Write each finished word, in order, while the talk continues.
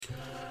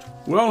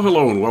Well,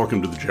 hello and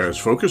welcome to the Jazz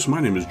Focus.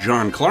 My name is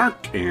John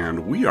Clark,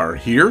 and we are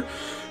here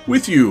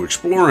with you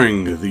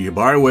exploring the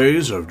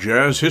byways of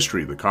jazz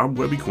history, the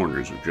cobwebby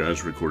corners of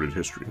jazz recorded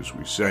history, as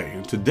we say.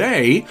 And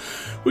today,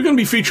 we're going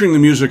to be featuring the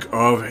music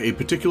of a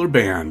particular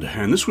band,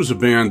 and this was a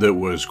band that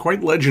was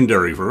quite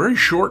legendary for a very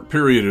short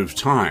period of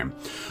time.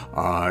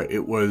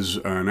 It was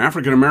an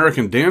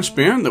African-American dance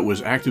band that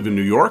was active in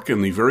New York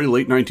in the very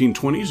late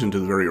 1920s into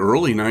the very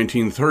early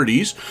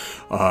 1930s,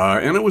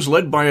 and it was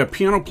led by a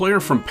piano player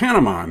from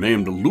Panama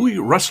named Louis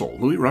Russell.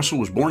 Louis Russell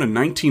was born in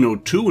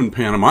 1902 in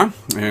Panama,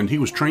 and he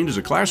was trained as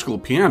a classical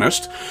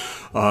pianist.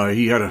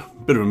 He had a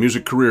bit of a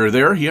music career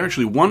there. He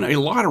actually won a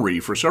lottery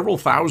for several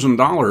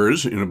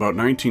 $1,000s in about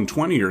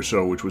 1920 or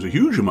so, which was a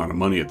huge amount of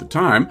money at the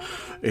time,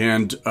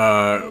 and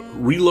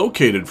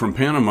relocated from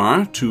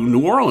Panama to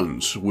New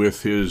Orleans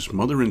with his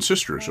mother and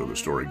sister, so the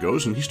story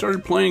goes, and he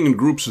started playing in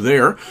groups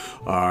there.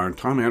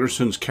 Tom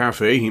Anderson's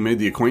Cafe, he made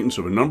the acquaintance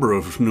of a number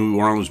of New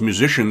Orleans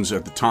musicians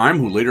at the time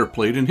who later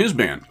played in his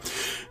band.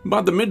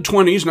 About the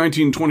mid-20s,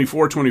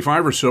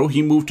 1924-25 or so,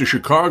 he moved to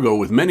Chicago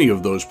with many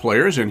of those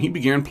players, and he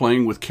began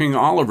playing with King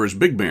Oliver's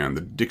big band,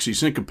 the Dixie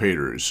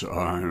Syncopators,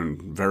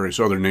 and various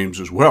other names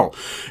as well.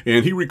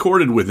 And he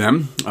recorded with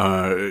them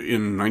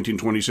in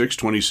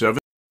 1926-27.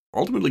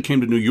 Ultimately came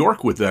to New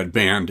York with that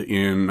band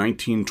in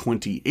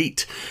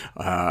 1928,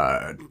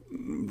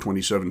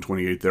 27,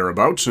 28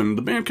 thereabouts, and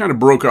the band kind of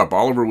broke up.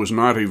 Oliver was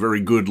not a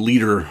very good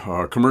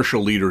leader,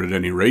 commercial leader at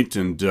any rate,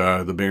 and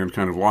the band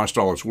kind of lost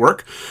all its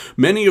work.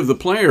 Many of the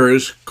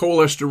players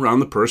coalesced around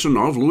the person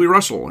of Louis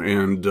Russell,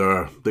 and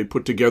they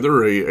put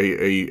together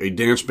a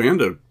dance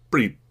band, a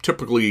pretty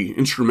typically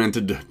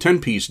instrumented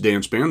 10-piece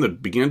dance band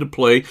that began to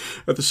play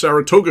at the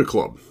Saratoga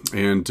Club.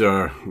 And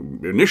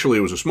initially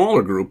it was a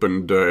smaller group,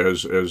 and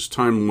as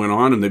time went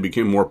on and they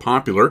became more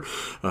popular,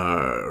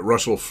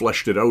 Russell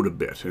fleshed it out a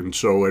bit. And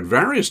so at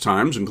various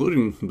times,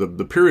 including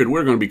the period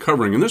we're going to be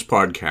covering in this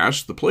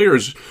podcast, the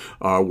players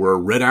were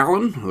Red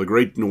Allen, the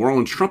great New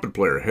Orleans trumpet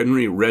player,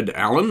 Henry Red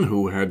Allen,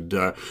 who had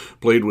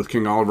played with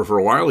King Oliver for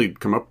a while.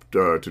 He'd come up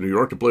to New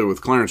York to play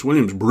with Clarence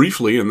Williams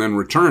briefly and then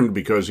returned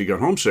because he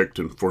got homesick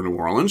for New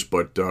Orleans.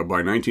 But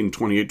by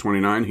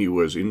 1928-29, he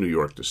was in New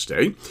York to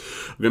stay.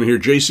 We're going to hear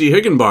J.C.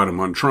 Higginbottom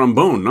on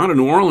trombone, not a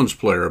New Orleans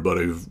player, but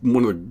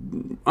one of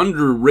the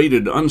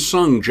underrated,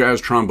 unsung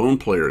jazz trombone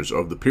players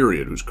of the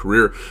period, whose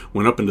career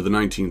went up into the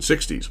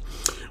 1960s.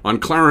 On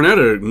clarinet,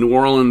 a New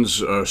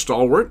Orleans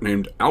stalwart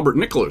named Albert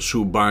Nicholas,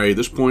 who by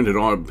this point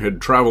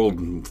had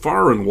traveled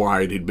far and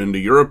wide. He'd been to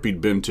Europe,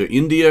 he'd been to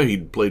India,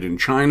 he'd played in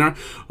China.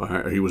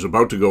 He was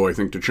about to go, I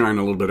think, to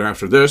China a little bit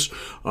after this,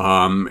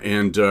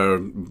 and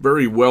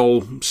very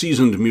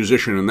well-seasoned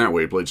musician in that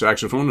way. He played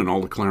saxophone and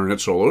all the clarinet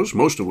solos,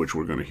 most of which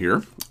we're going to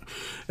hear.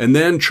 And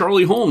then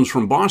Charlie Holmes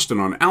from Boston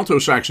on alto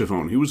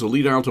saxophone. He was the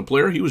lead alto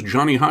player. He was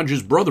Johnny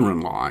Hodges'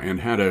 brother-in-law and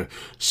had a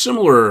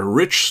similar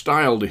rich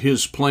style to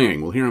his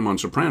playing. We'll hear him on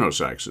soprano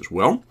sax as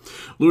well.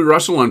 Louis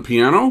Russell on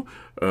piano.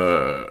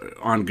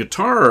 On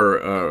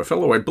guitar, a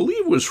fellow I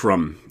believe was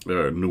from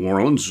New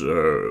Orleans,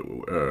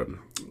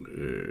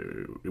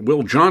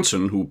 Will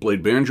Johnson, who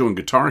played banjo and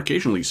guitar,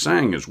 occasionally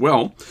sang as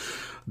well.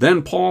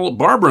 Then Paul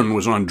Barberin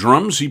was on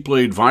drums. He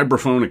played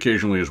vibraphone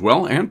occasionally as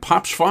well, and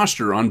Pops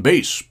Foster on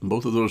bass.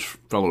 Both of those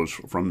fellows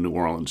from New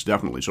Orleans,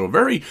 definitely. So a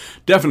very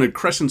definite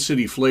Crescent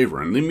City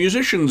flavor. And the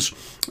musicians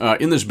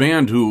in this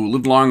band who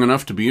lived long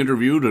enough to be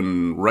interviewed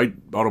and write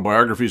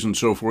autobiographies and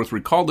so forth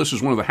recalled this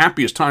as one of the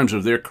happiest times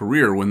of their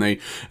career when they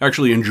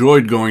actually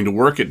enjoyed going to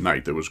work at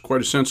night. There was quite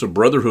a sense of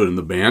brotherhood in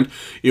the band.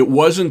 It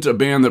wasn't a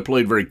band that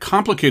played very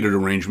complicated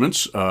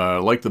arrangements.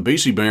 Like the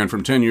Basie Band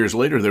from 10 years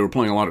later, they were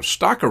playing a lot of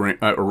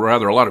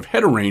a lot of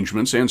head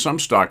arrangements and some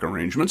stock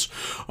arrangements,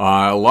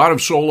 a lot of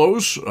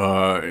solos,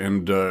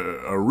 and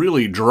a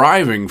really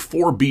driving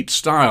four-beat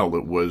style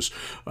that was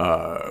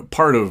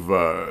part of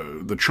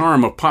the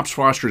charm of Pops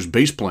Foster's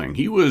bass playing.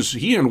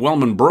 He and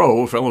Wellman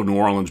Breaux, a fellow New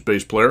Orleans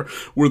bass player,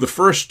 were the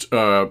first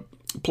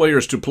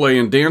players to play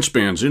in dance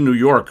bands in New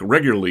York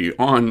regularly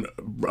on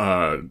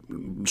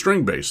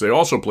string bass. They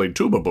also played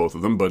tuba, both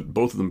of them, but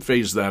both of them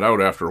phased that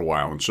out after a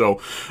while. And so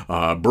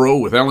Breaux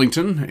with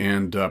Ellington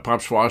and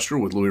Pops Foster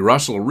with Louis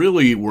Russell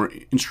really were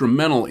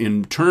instrumental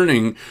in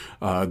turning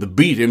the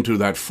beat into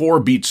that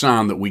four-beat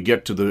sound that we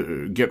get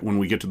when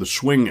we get to the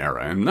swing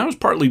era. And that was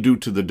partly due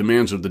to the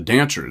demands of the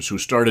dancers who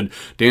started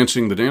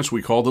dancing the dance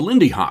we call the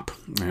Lindy Hop,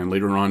 and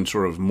later on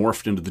sort of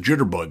morphed into the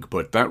jitterbug.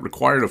 But that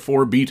required a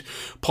four-beat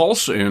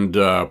pulse, and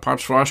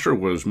Pops Foster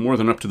was more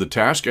than up to the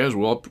task, as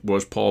well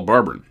was Paul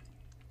Barberin.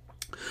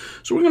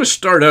 So we're going to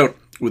start out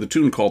with a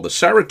tune called the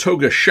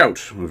Saratoga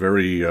Shout, a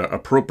very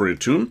appropriate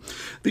tune.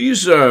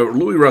 These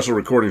Louis Russell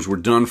recordings were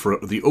done for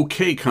the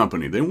OK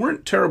Company. They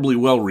weren't terribly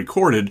well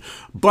recorded,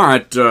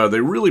 but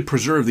they really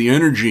preserve the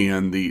energy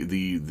and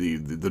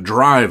the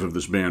drive of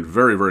this band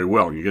very, very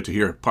well. You get to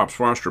hear Pops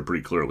Foster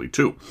pretty clearly,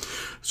 too.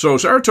 So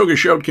Saratoga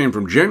Shout came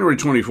from January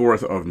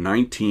 24th of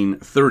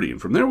 1930.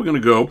 And from there we're going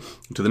to go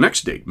to the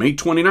next date, May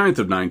 29th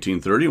of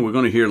 1930, and we're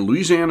going to hear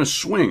Louisiana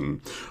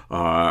Swing.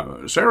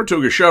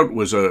 Saratoga Shout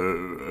was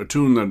a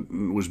tune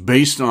that tune was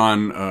based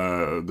on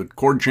the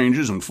chord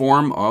changes and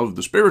form of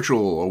the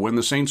spiritual When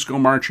the Saints Go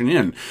Marching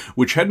In,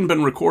 which hadn't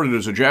been recorded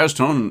as a jazz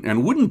tone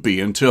and wouldn't be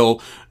until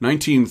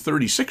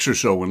 1936 or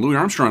so when Louis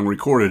Armstrong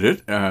recorded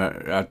it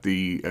at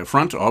the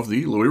front of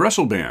the Louis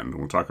Russell Band.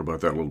 We'll talk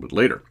about that a little bit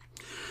later.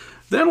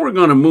 Then we're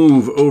going to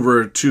move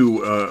over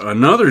to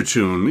another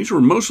tune. These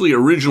were mostly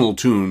original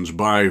tunes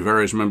by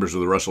various members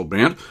of the Russell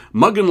Band.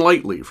 Muggin'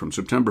 Lightly from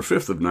September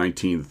 5th of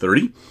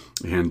 1930.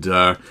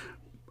 And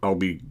I'll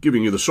be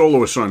giving you the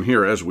soloists on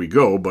here as we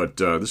go, but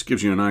this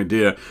gives you an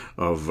idea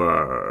of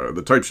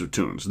the types of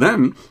tunes.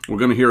 Then we're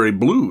going to hear a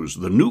blues,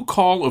 The New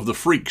Call of the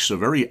Freaks, a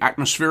very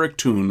atmospheric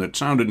tune that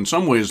sounded in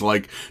some ways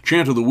like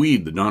Chant of the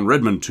Weed, the Don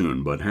Redmond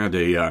tune, but had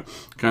a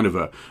kind of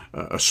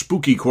a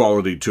spooky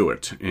quality to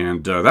it.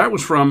 And that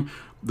was from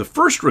the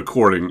first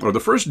recording, or the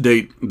first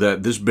date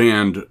that this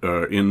band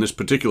in this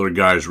particular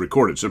guise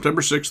recorded,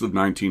 September 6th of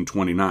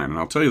 1929. And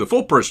I'll tell you, the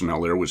full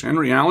personnel there was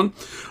Henry Allen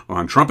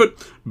on trumpet.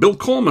 Bill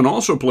Coleman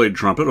also played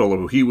trumpet,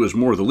 although he was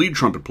more the lead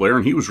trumpet player,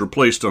 and he was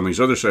replaced on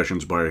these other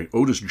sessions by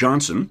Otis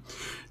Johnson.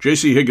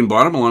 J.C.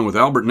 Higginbottom, along with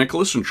Albert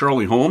Nicholas and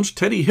Charlie Holmes.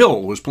 Teddy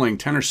Hill was playing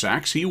tenor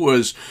sax. He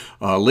was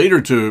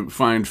later to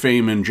find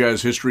fame in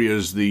jazz history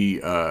as the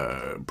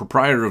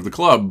proprietor of the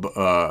club,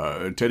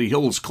 Teddy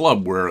Hill's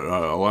Club, where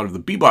a lot of the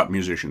bebop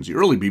musicians, the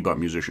early bebop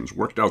musicians,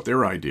 worked out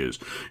their ideas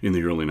in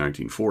the early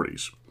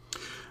 1940s.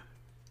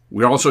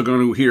 We're also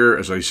going to hear,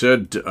 as I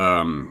said,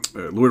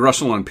 Louis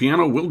Russell on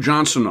piano, Will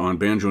Johnson on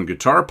banjo and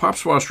guitar,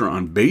 Pops Foster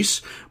on bass.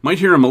 Might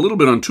hear him a little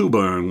bit on tuba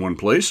in one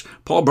place,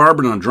 Paul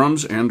Barber on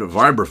drums and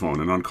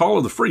vibraphone. And on Call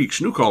of the Freaks,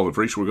 New Call of the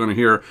Freaks, we're going to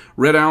hear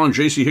Red Allen,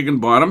 J.C.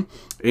 Higginbottom,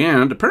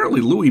 and apparently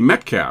Louis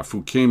Metcalf,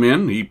 who came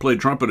in. He played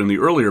trumpet in the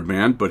earlier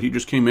band, but he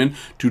just came in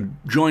to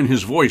join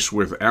his voice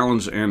with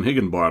Allen's and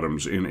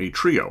Higginbottom's in a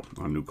trio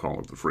on New Call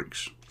of the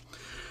Freaks.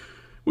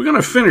 We're going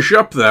to finish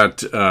up that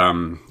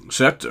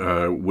set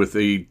with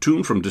a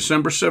tune from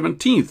December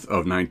 17th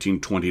of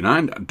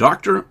 1929,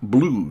 Dr.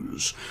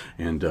 Blues.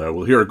 And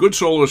we'll hear a good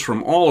soloist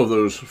from all of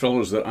those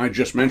fellows that I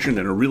just mentioned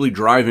and a really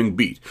driving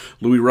beat,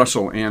 Louis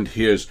Russell and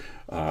his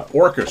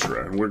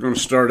orchestra. And we're going to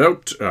start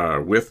out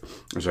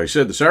with, as I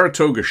said, the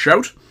Saratoga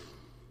Shout,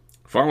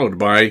 followed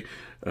by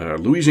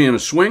Louisiana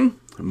Swing,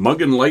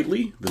 Muggin'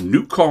 Lightly, The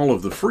New Call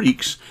of the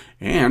Freaks,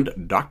 and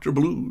Dr.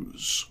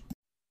 Blues.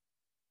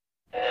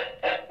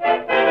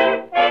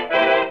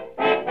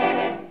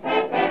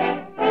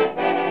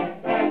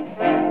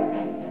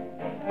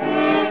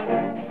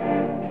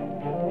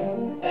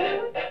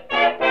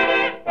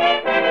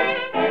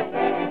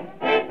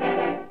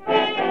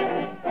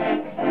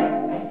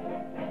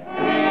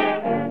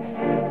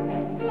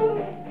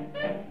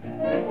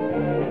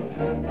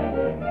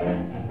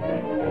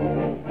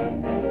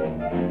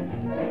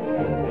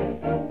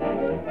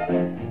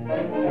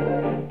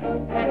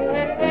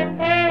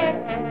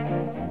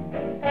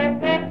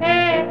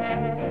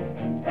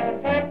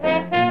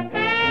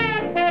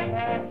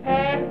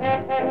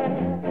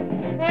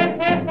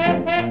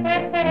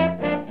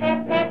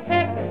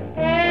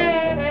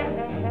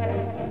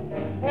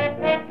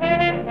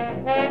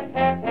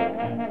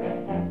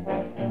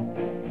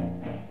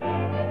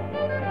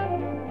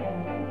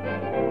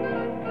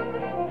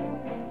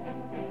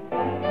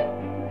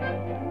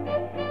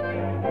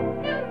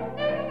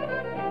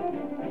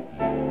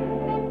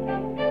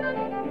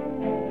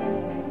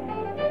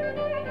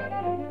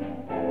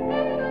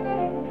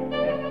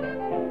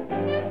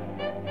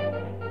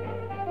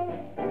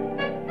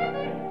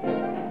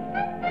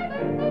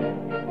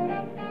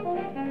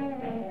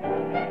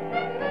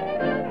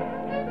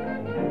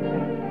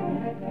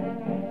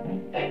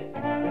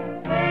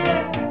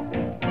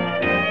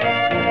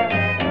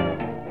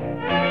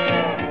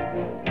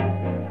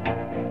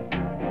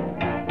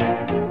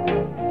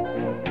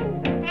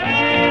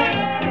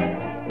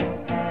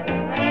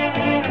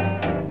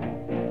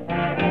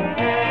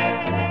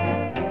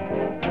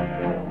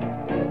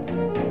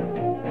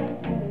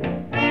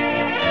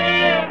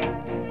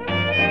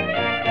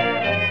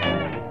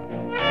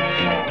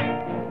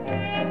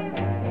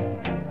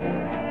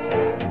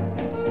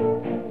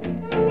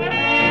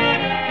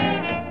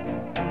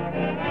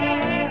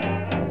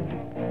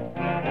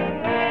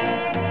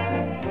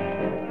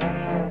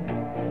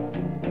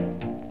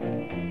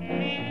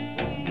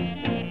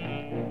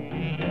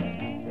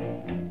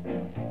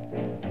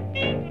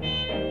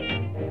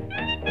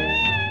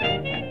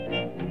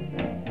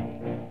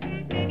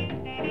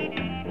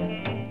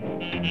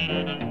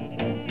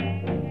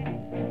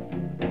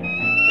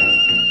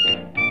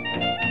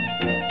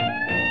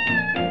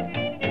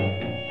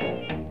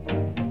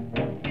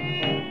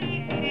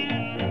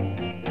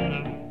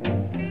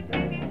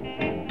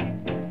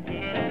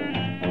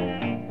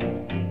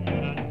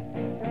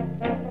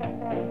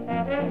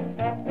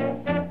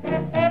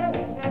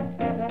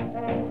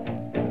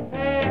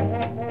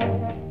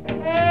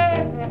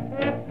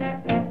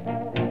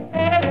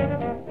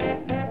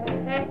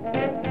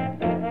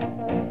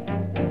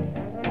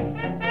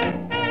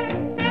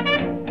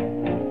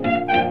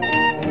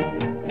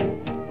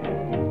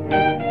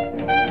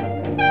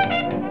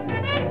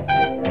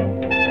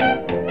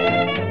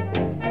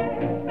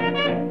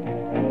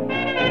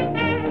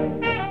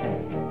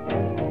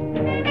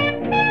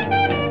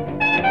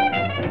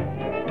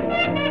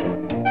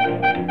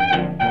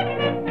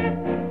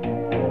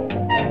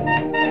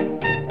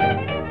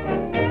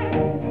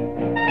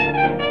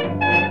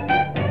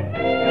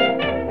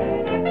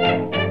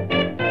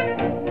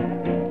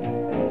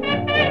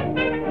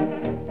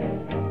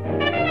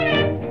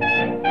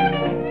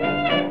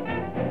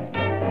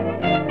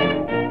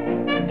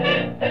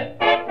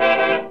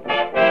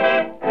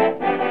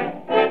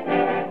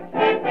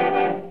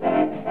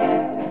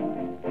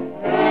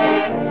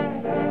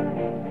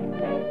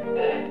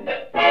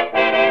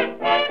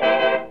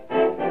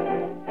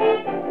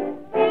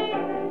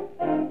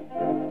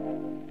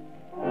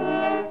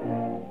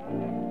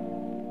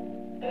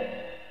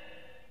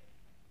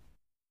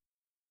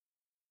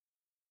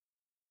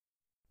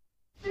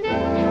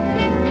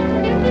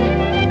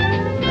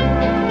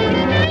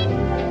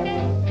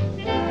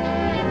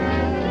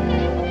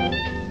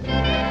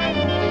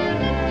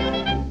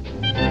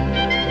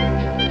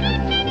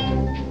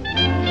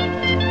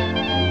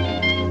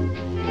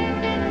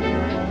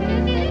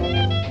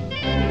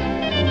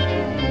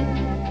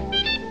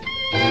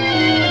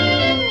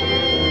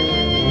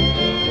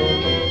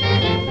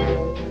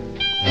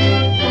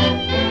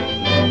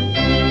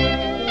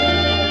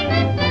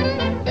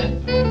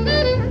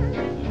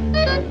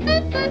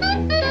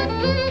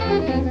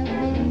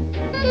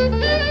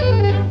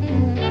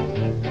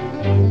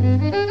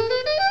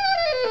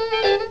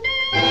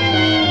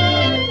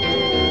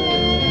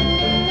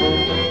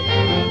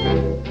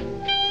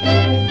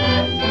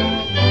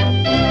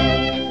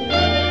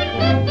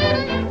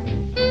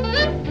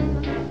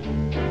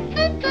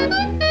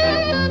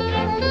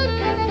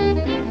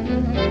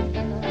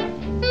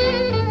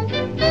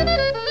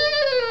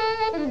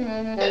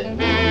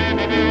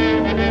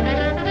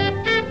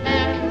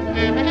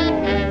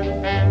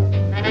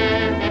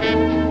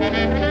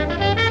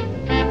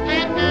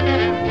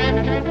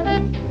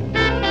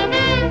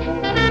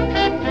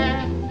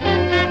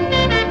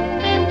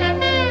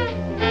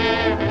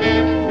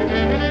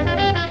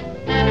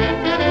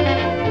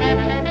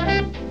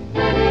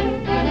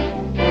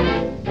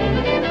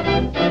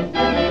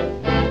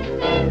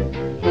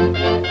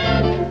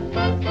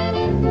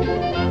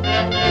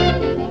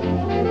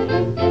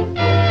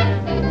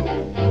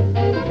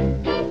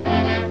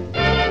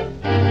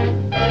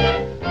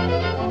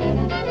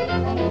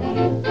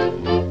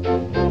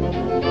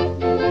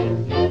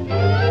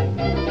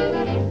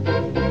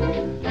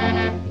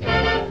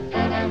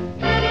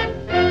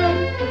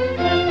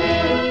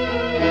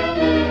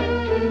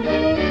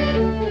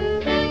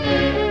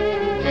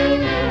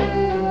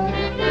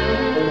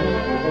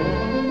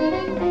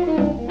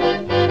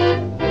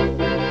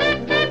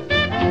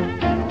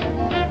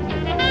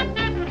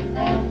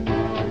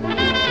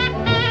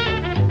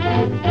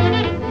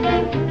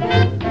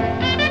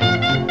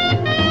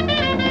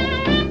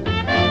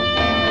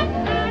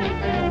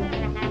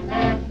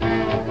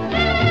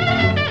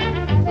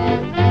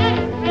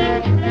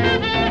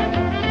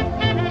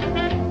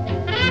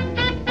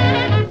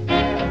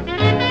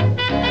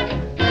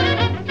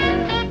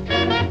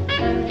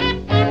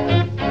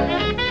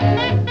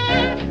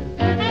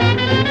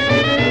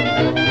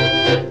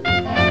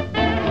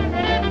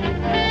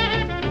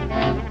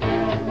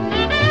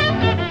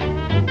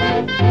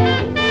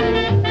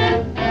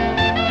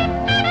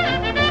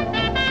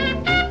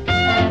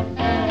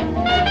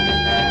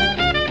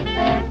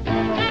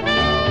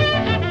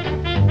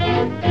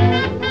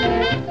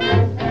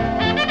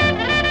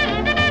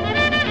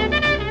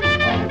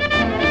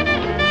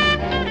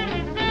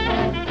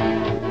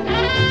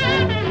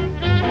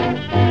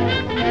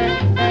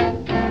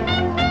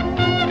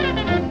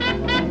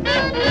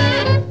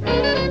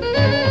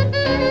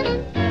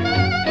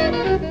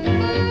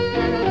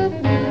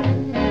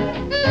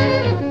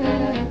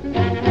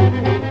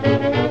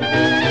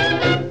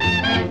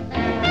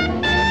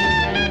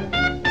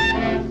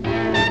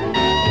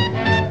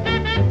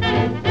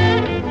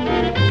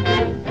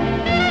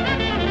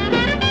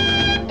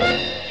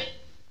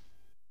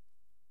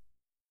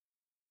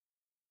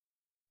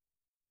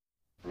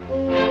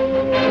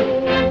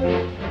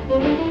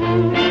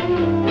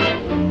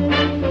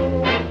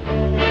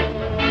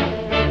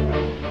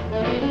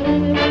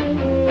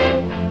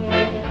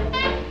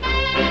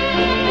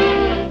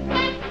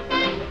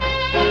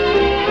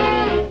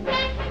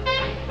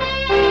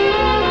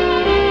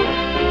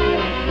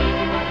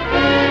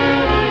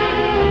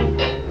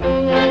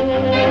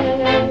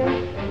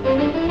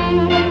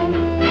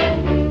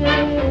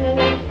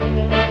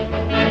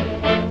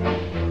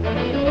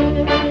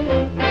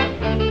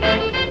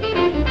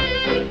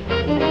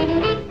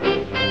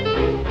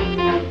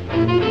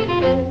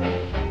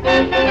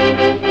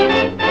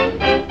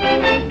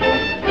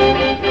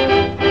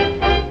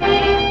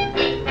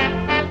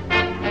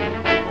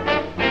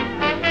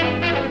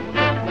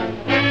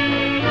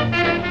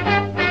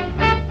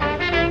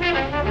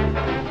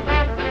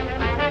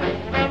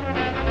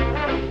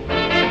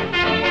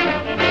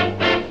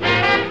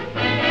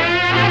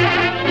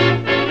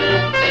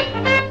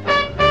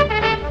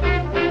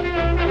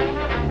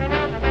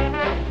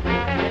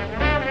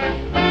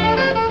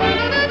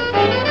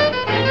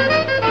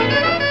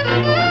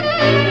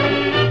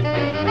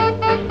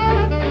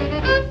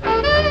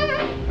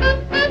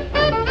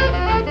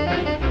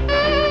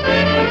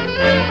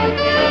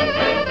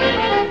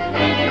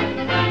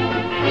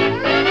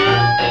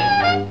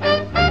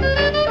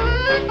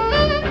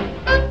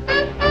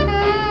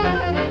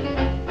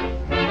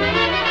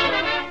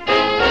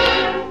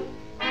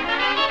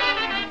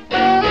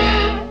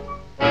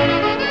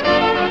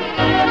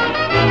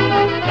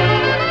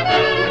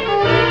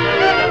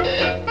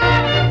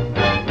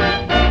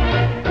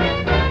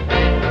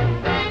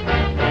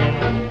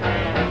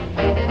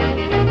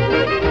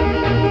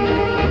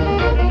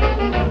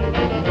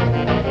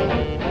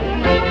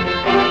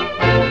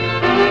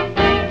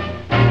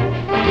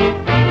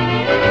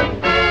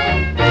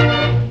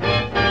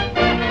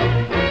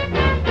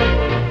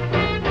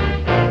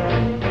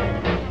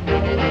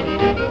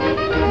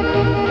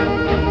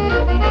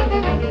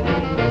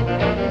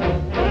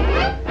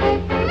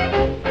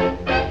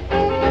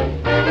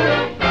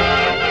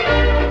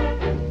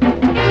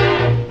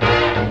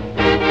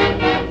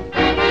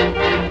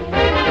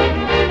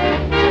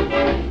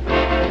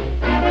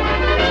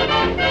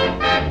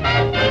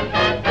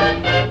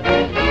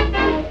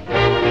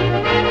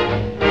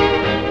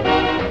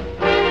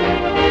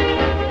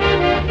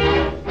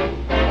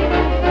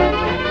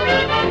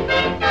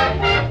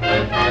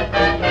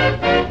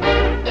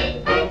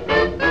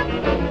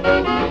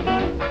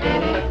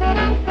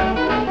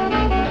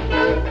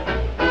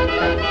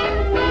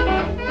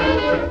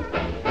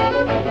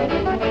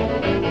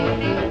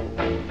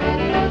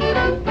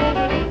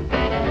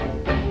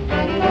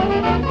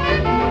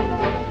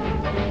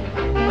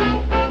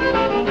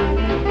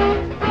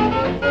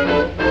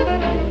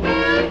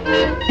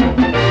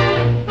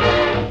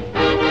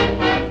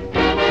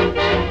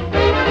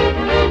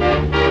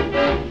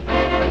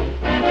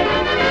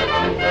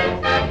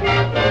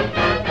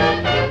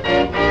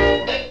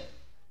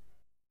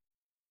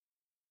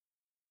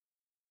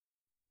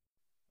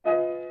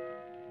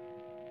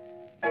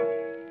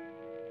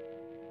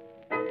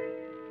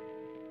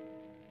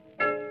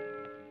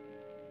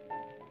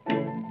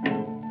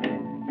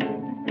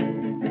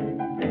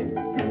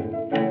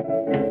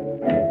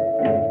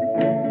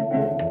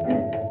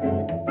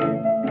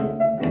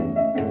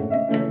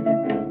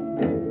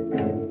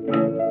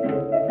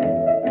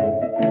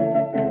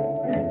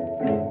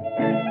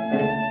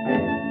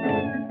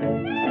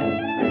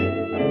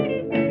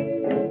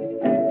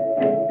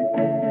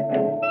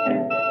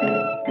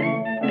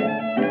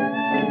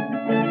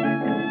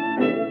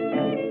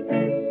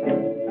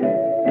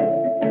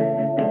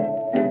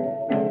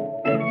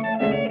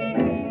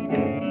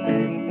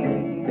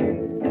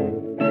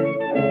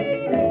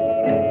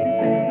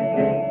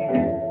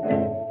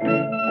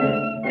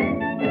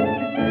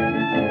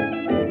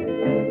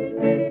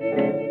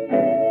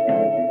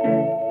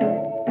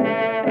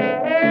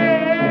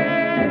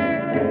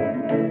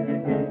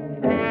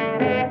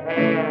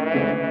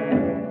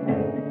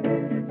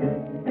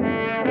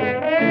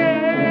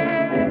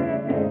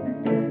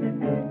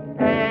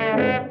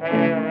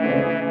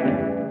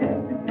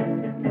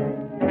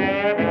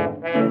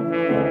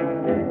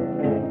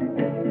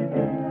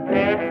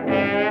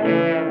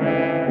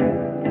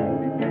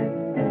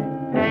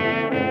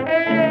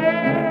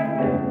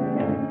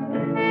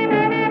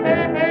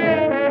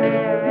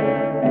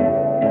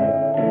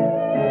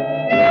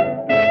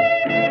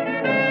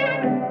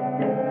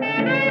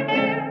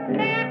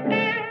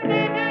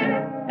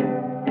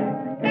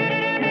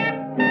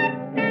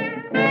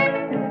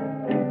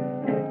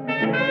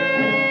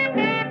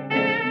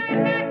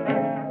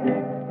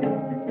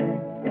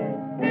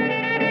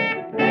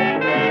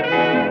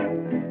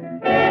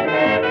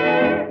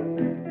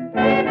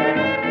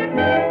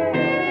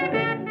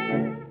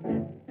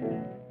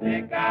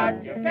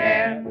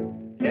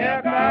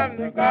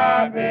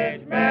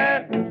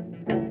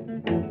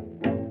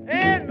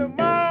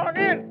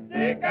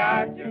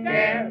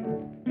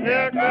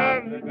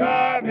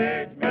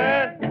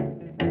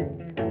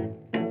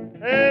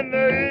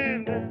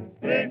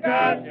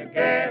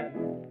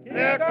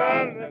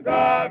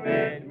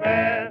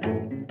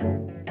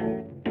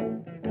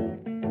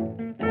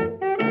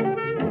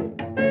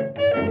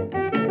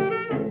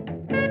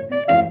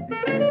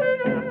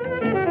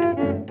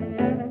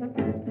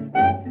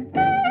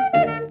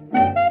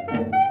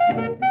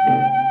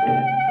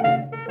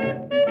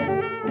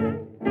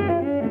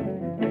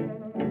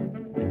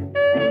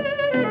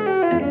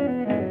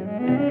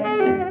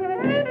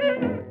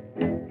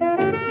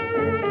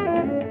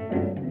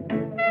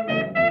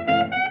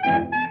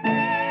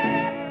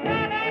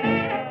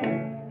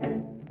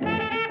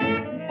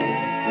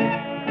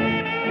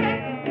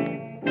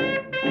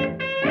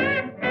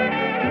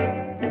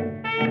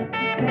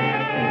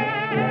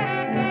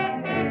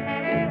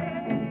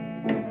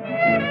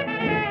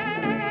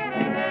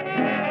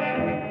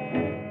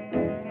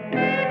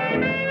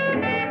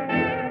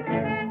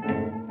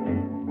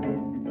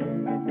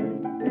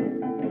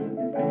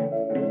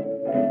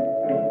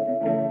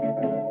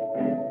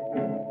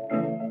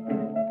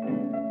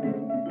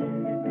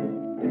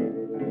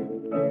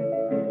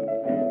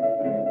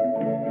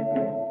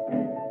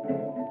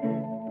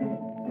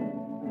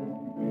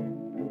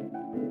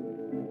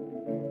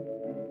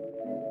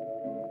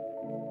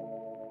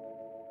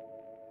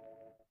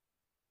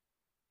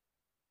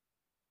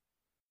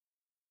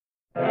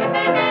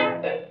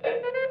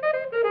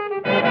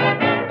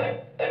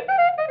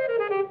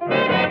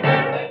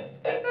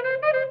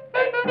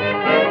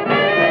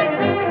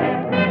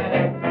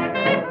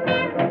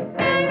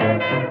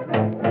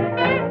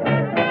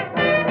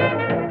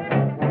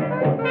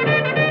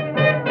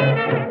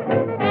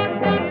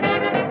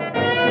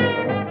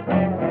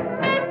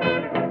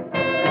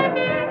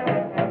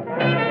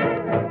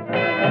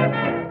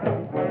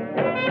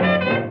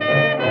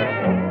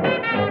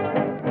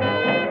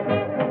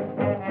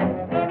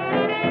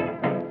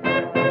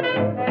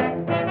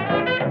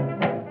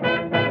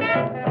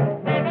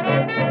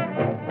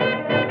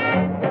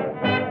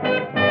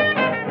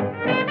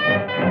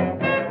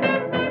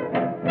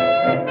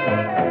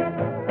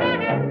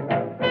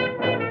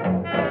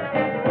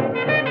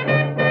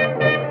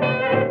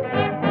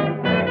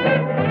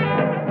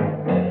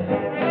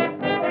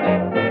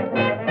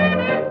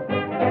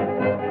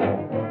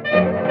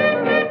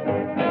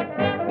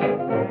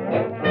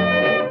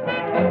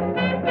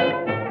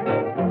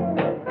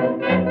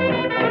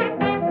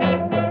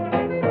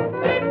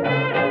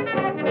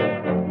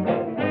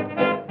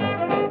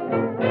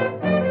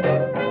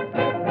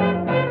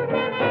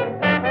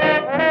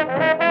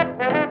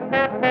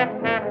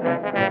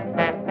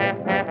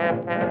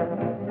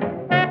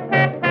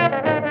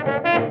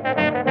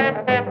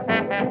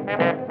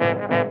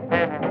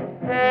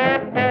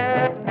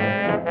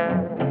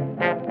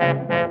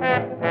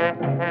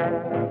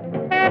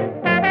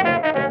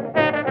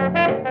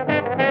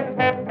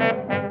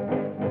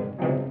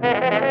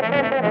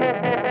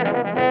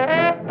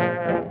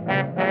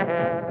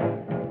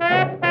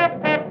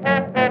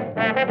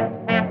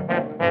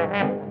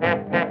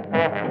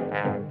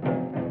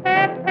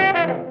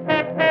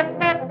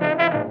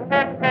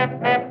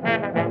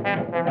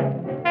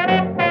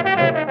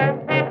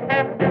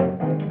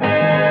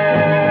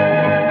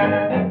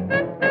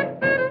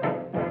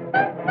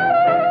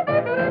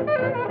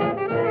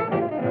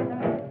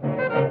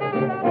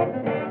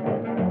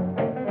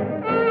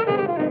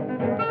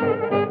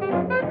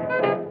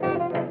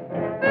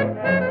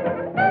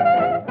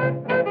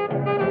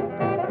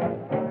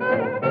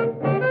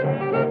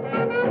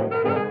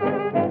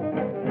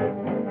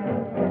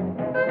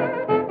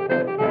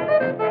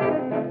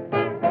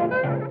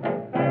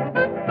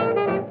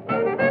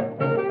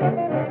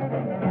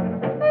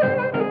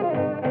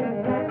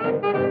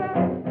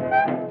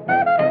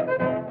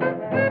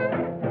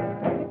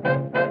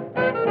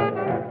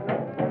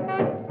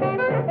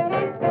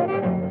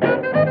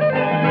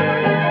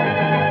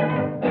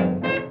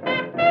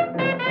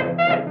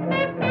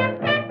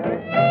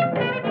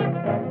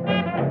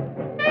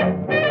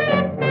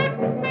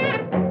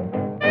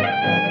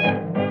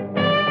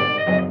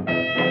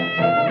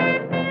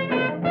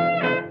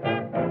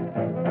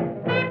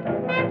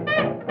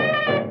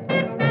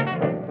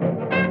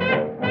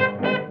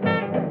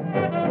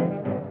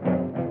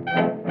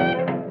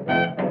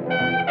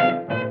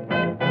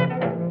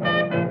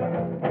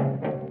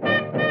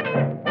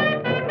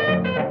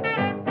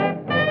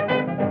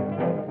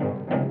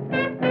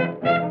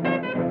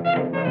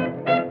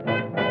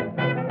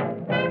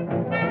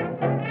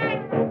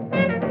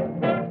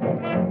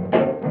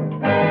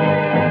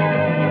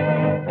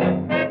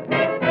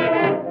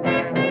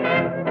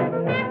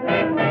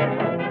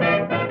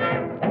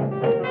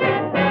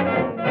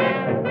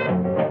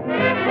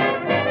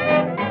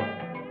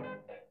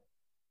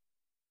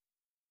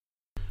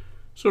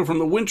 So from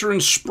the winter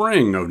and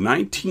spring of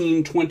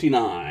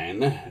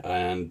 1929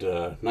 and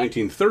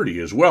 1930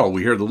 as well,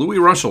 we hear the Louis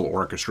Russell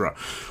Orchestra,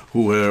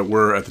 who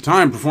were at the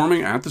time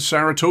performing at the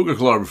Saratoga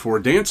Club for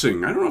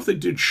dancing. I don't know if they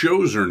did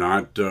shows or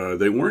not.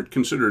 They weren't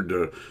considered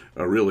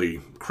a really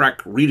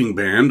crack reading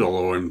band,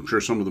 although I'm sure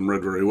some of them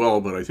read very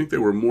well, but I think they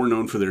were more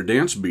known for their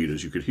dance beat,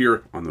 as you could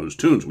hear on those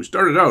tunes. We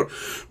started out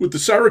with the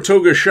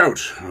Saratoga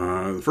Shout.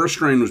 The first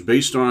strain was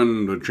based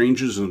on the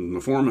changes in the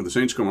form of the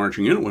Saints Go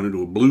Marching In. It went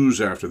into a blues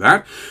after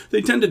that.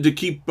 They tended to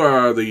keep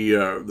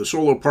the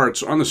solo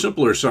parts on the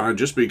simpler side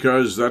just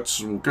because that's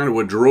kind of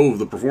what drove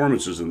the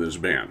performances in this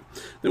band.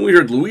 Then we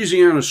heard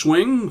Louisiana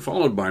Swing,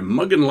 followed by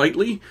Muggin'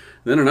 Lightly,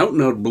 then an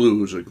out-and-out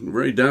blues, a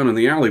very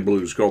down-in-the-alley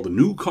blues called The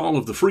New Call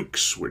of the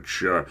Freaks,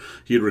 which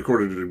he had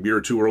recorded a year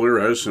or two earlier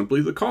as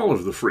simply The Call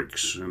of the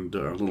Freaks, and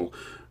a little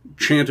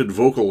chanted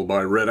vocal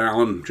by Red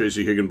Allen,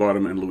 J.C.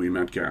 Higginbottom, and Louis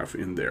Metcalf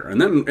in there. And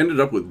then ended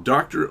up with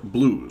Dr.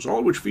 Blues, all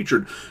of which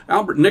featured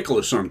Albert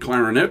Nicholas on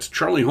clarinet,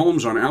 Charlie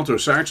Holmes on alto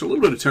sax, a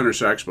little bit of tenor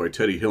sax by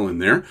Teddy Hill in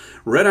there,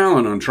 Red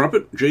Allen on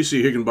trumpet,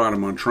 J.C.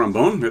 Higginbottom on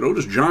trombone, and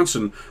Otis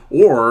Johnson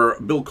or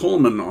Bill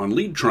Coleman on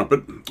lead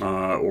trumpet,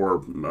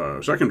 or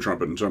second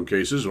trumpet in some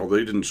cases, although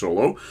they didn't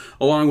solo,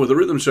 along with a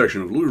rhythm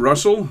section of Louis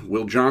Russell,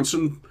 Will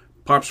Johnson,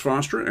 Pops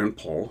Foster, and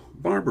Paul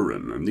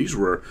Barberin. And these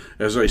were,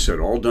 as I said,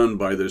 all done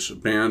by this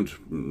band,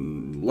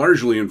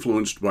 largely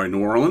influenced by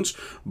New Orleans,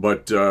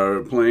 but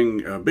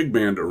playing big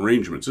band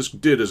arrangements. This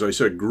did, as I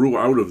said, grew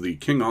out of the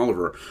King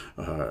Oliver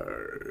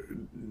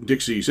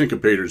Dixie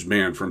Syncopators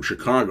band from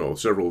Chicago.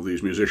 Several of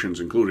these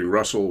musicians, including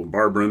Russell,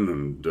 Barberin,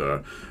 and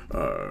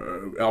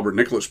Albert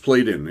Nicholas,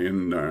 played in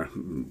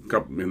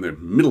the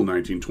middle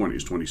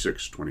 1920s,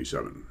 26,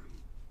 27.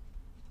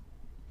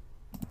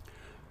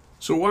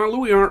 So while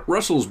Louis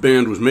Russell's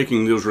band was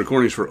making those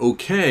recordings for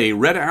OK,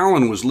 Red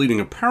Allen was leading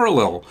a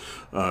parallel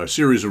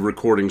series of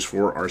recordings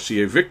for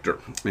RCA Victor.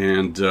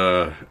 And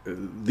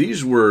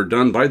these were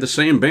done by the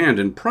same band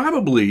and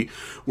probably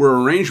were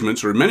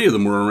arrangements, or many of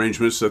them were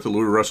arrangements that the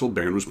Louis Russell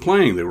band was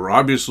playing. They were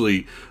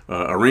obviously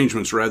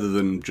arrangements rather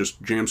than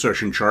just jam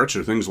session charts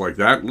or things like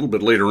that. A little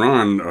bit later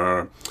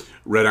on,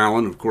 Red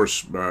Allen, of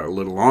course, led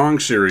a long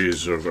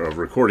series of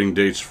recording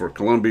dates for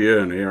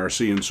Columbia and ARC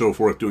and so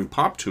forth, doing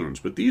pop tunes.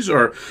 But these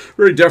are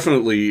very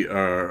definitely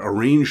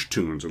arranged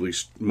tunes, at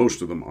least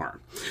most of them are.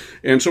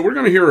 And so we're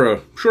going to hear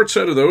a short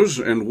set of those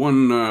and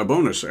one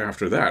bonus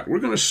after that. We're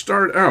going to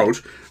start out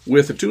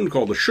with a tune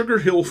called the Sugar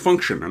Hill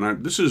Function.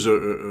 And this is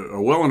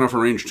a well enough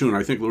arranged tune.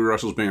 I think Louis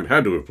Russell's band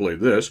had to have played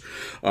this.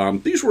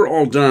 These were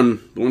all done,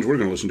 the ones we're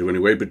going to listen to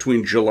anyway,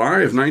 between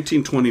July of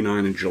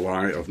 1929 and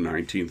July of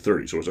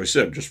 1930. So as I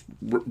said, just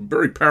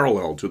very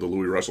parallel to the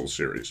Louis Russell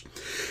series.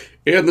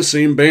 And the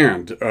same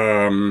band.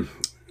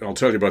 I'll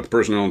tell you about the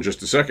personnel in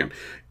just a second.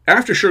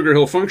 After Sugar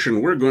Hill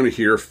Function, we're going to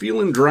hear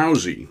Feelin'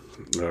 Drowsy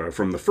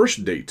from the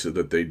first date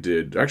that they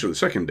did, actually the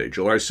second date,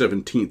 July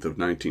 17th of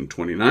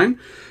 1929,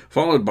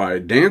 followed by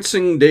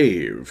Dancing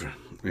Dave,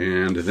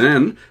 and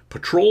then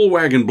Patrol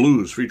Wagon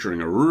Blues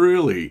featuring a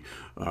really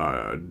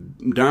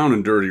down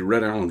and dirty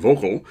Red Allen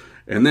vocal,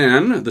 and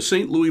then the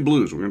St. Louis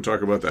Blues. We're going to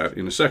talk about that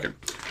in a second.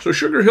 So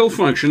Sugar Hill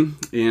Function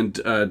and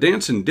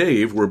Dancin'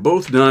 Dave were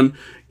both done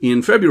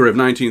in February of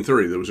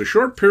 1930. There was a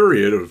short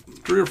period of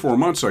 3 or 4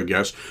 months, I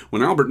guess,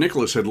 when Albert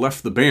Nicholas had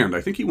left the band. I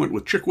think he went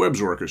with Chick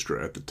Webb's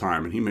orchestra at the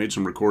time, and he made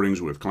some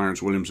recordings with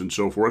Clarence Williams and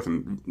so forth,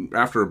 and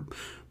after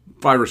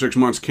 5 or 6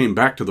 months came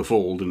back to the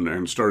fold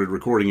and started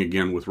recording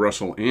again with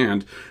Russell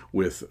and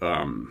with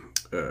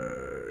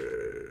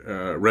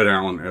Red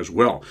Allen as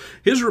well.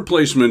 His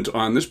replacement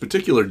on this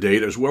particular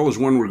date, as well as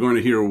one we're going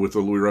to hear with the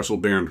Louis Russell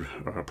band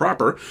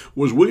proper,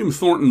 was William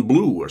Thornton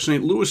Blue, a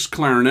St. Louis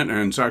clarinet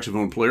and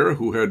saxophone player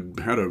who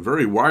had had a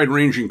very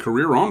wide-ranging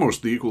career,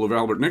 almost the equal of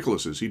Albert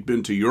Nicholas's. He'd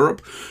been to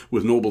Europe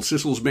with Noble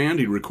Sissle's band.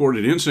 He'd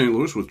recorded in St.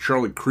 Louis with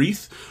Charlie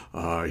Creeth.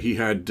 He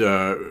had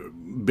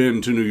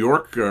been to New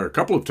York a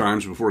couple of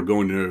times before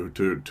going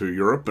to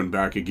Europe and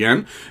back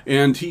again,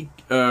 and he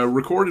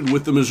recorded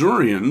with the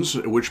Missourians,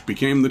 which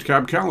became the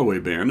Cab Calloway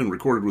Band, and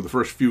recorded with the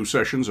first few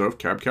sessions of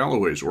Cab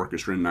Calloway's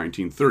orchestra in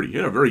 1930. He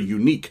had a very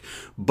unique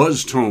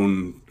buzz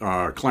tone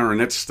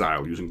clarinet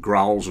style, using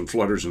growls and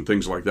flutters and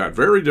things like that.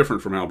 Very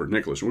different from Albert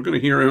Nicholas. And we're going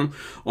to hear him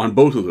on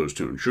both of those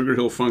tunes, Sugar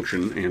Hill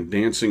Function and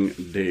Dancing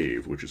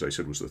Dave, which, as I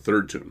said, was the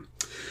third tune.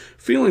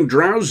 Feeling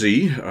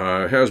Drowsy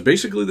has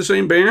basically the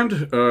same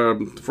band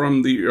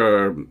from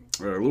the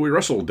Louis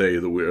Russell day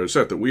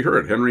set that we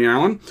heard. Henry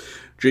Allen,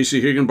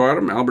 J.C.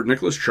 Higginbottom, Albert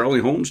Nicholas, Charlie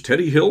Holmes,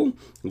 Teddy Hill,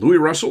 Louis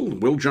Russell,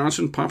 Will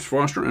Johnson, Pops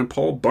Foster, and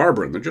Paul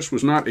Barberin. There just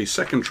was not a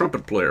second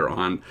trumpet player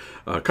on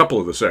a couple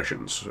of the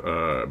sessions.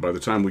 By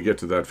the time we get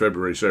to that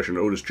February session,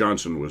 Otis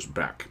Johnson was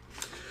back.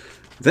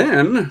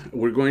 Then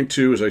we're going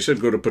to, as I said,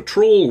 go to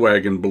Patrol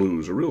Wagon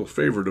Blues, a real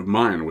favorite of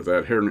mine with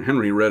that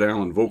Henry Red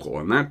Allen vocal.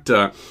 And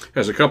that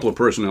has a couple of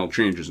personnel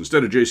changes.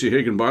 Instead of J.C.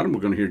 Higginbottom, we're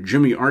going to hear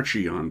Jimmy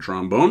Archie on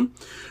trombone,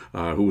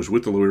 who was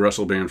with the Louis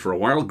Russell Band for a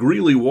while.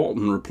 Greeley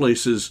Walton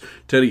replaces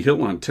Teddy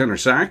Hill on tenor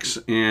sax,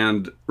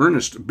 and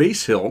Ernest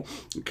Bass Hill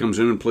comes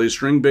in and plays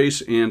string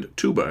bass and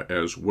tuba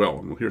as well.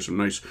 And we'll hear some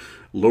nice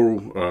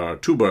low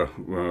tuba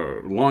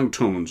long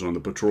tones on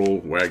the Patrol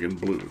Wagon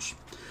Blues.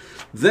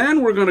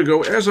 Then we're going to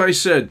go, as I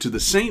said, to the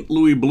St.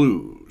 Louis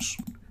Blues.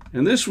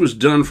 And this was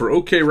done for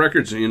OK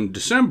Records in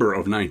December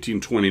of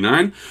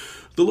 1929.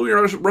 The Louis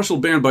Russell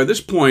Band, by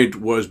this point,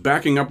 was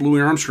backing up Louis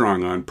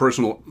Armstrong on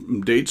personal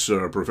dates,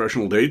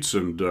 professional dates,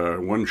 and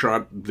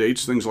one-shot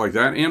dates, things like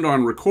that, and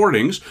on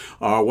recordings,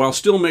 while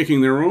still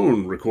making their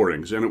own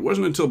recordings. And it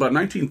wasn't until about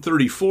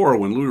 1934,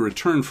 when Louis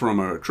returned from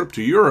a trip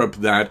to Europe,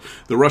 that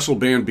the Russell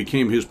Band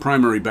became his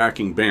primary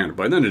backing band.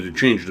 By then, it had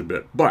changed a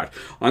bit. But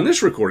on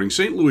this recording,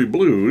 St. Louis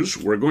Blues,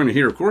 we're going to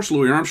hear, of course,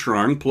 Louis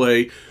Armstrong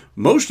play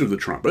most of the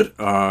trumpet.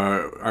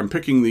 I'm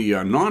picking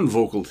the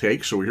non-vocal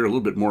take, so we hear a little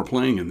bit more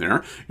playing in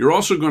there. You're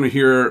also going to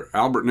hear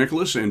Albert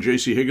Nicholas and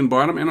J.C.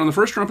 Higginbottom, and on the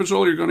first trumpet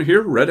solo, you're going to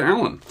hear Red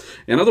Allen.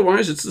 And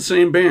otherwise, it's the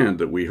same band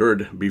that we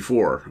heard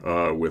before,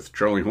 with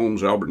Charlie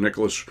Holmes, Albert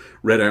Nicholas,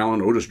 Red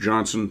Allen, Otis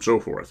Johnson, so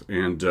forth.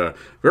 And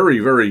very,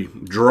 very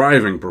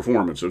driving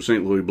performance of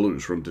St. Louis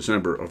Blues from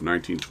December of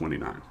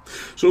 1929.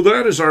 So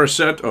that is our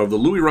set of the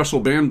Louis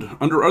Russell Band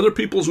under other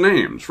people's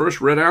names.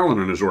 First, Red Allen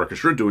and his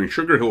orchestra doing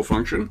Sugar Hill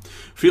Function,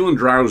 Feeling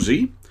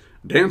Drowsy,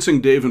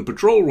 Dancing Dave and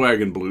Patrol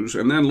Wagon Blues,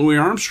 and then Louis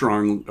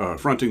Armstrong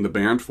fronting the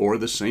band for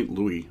the St.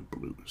 Louis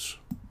Blues.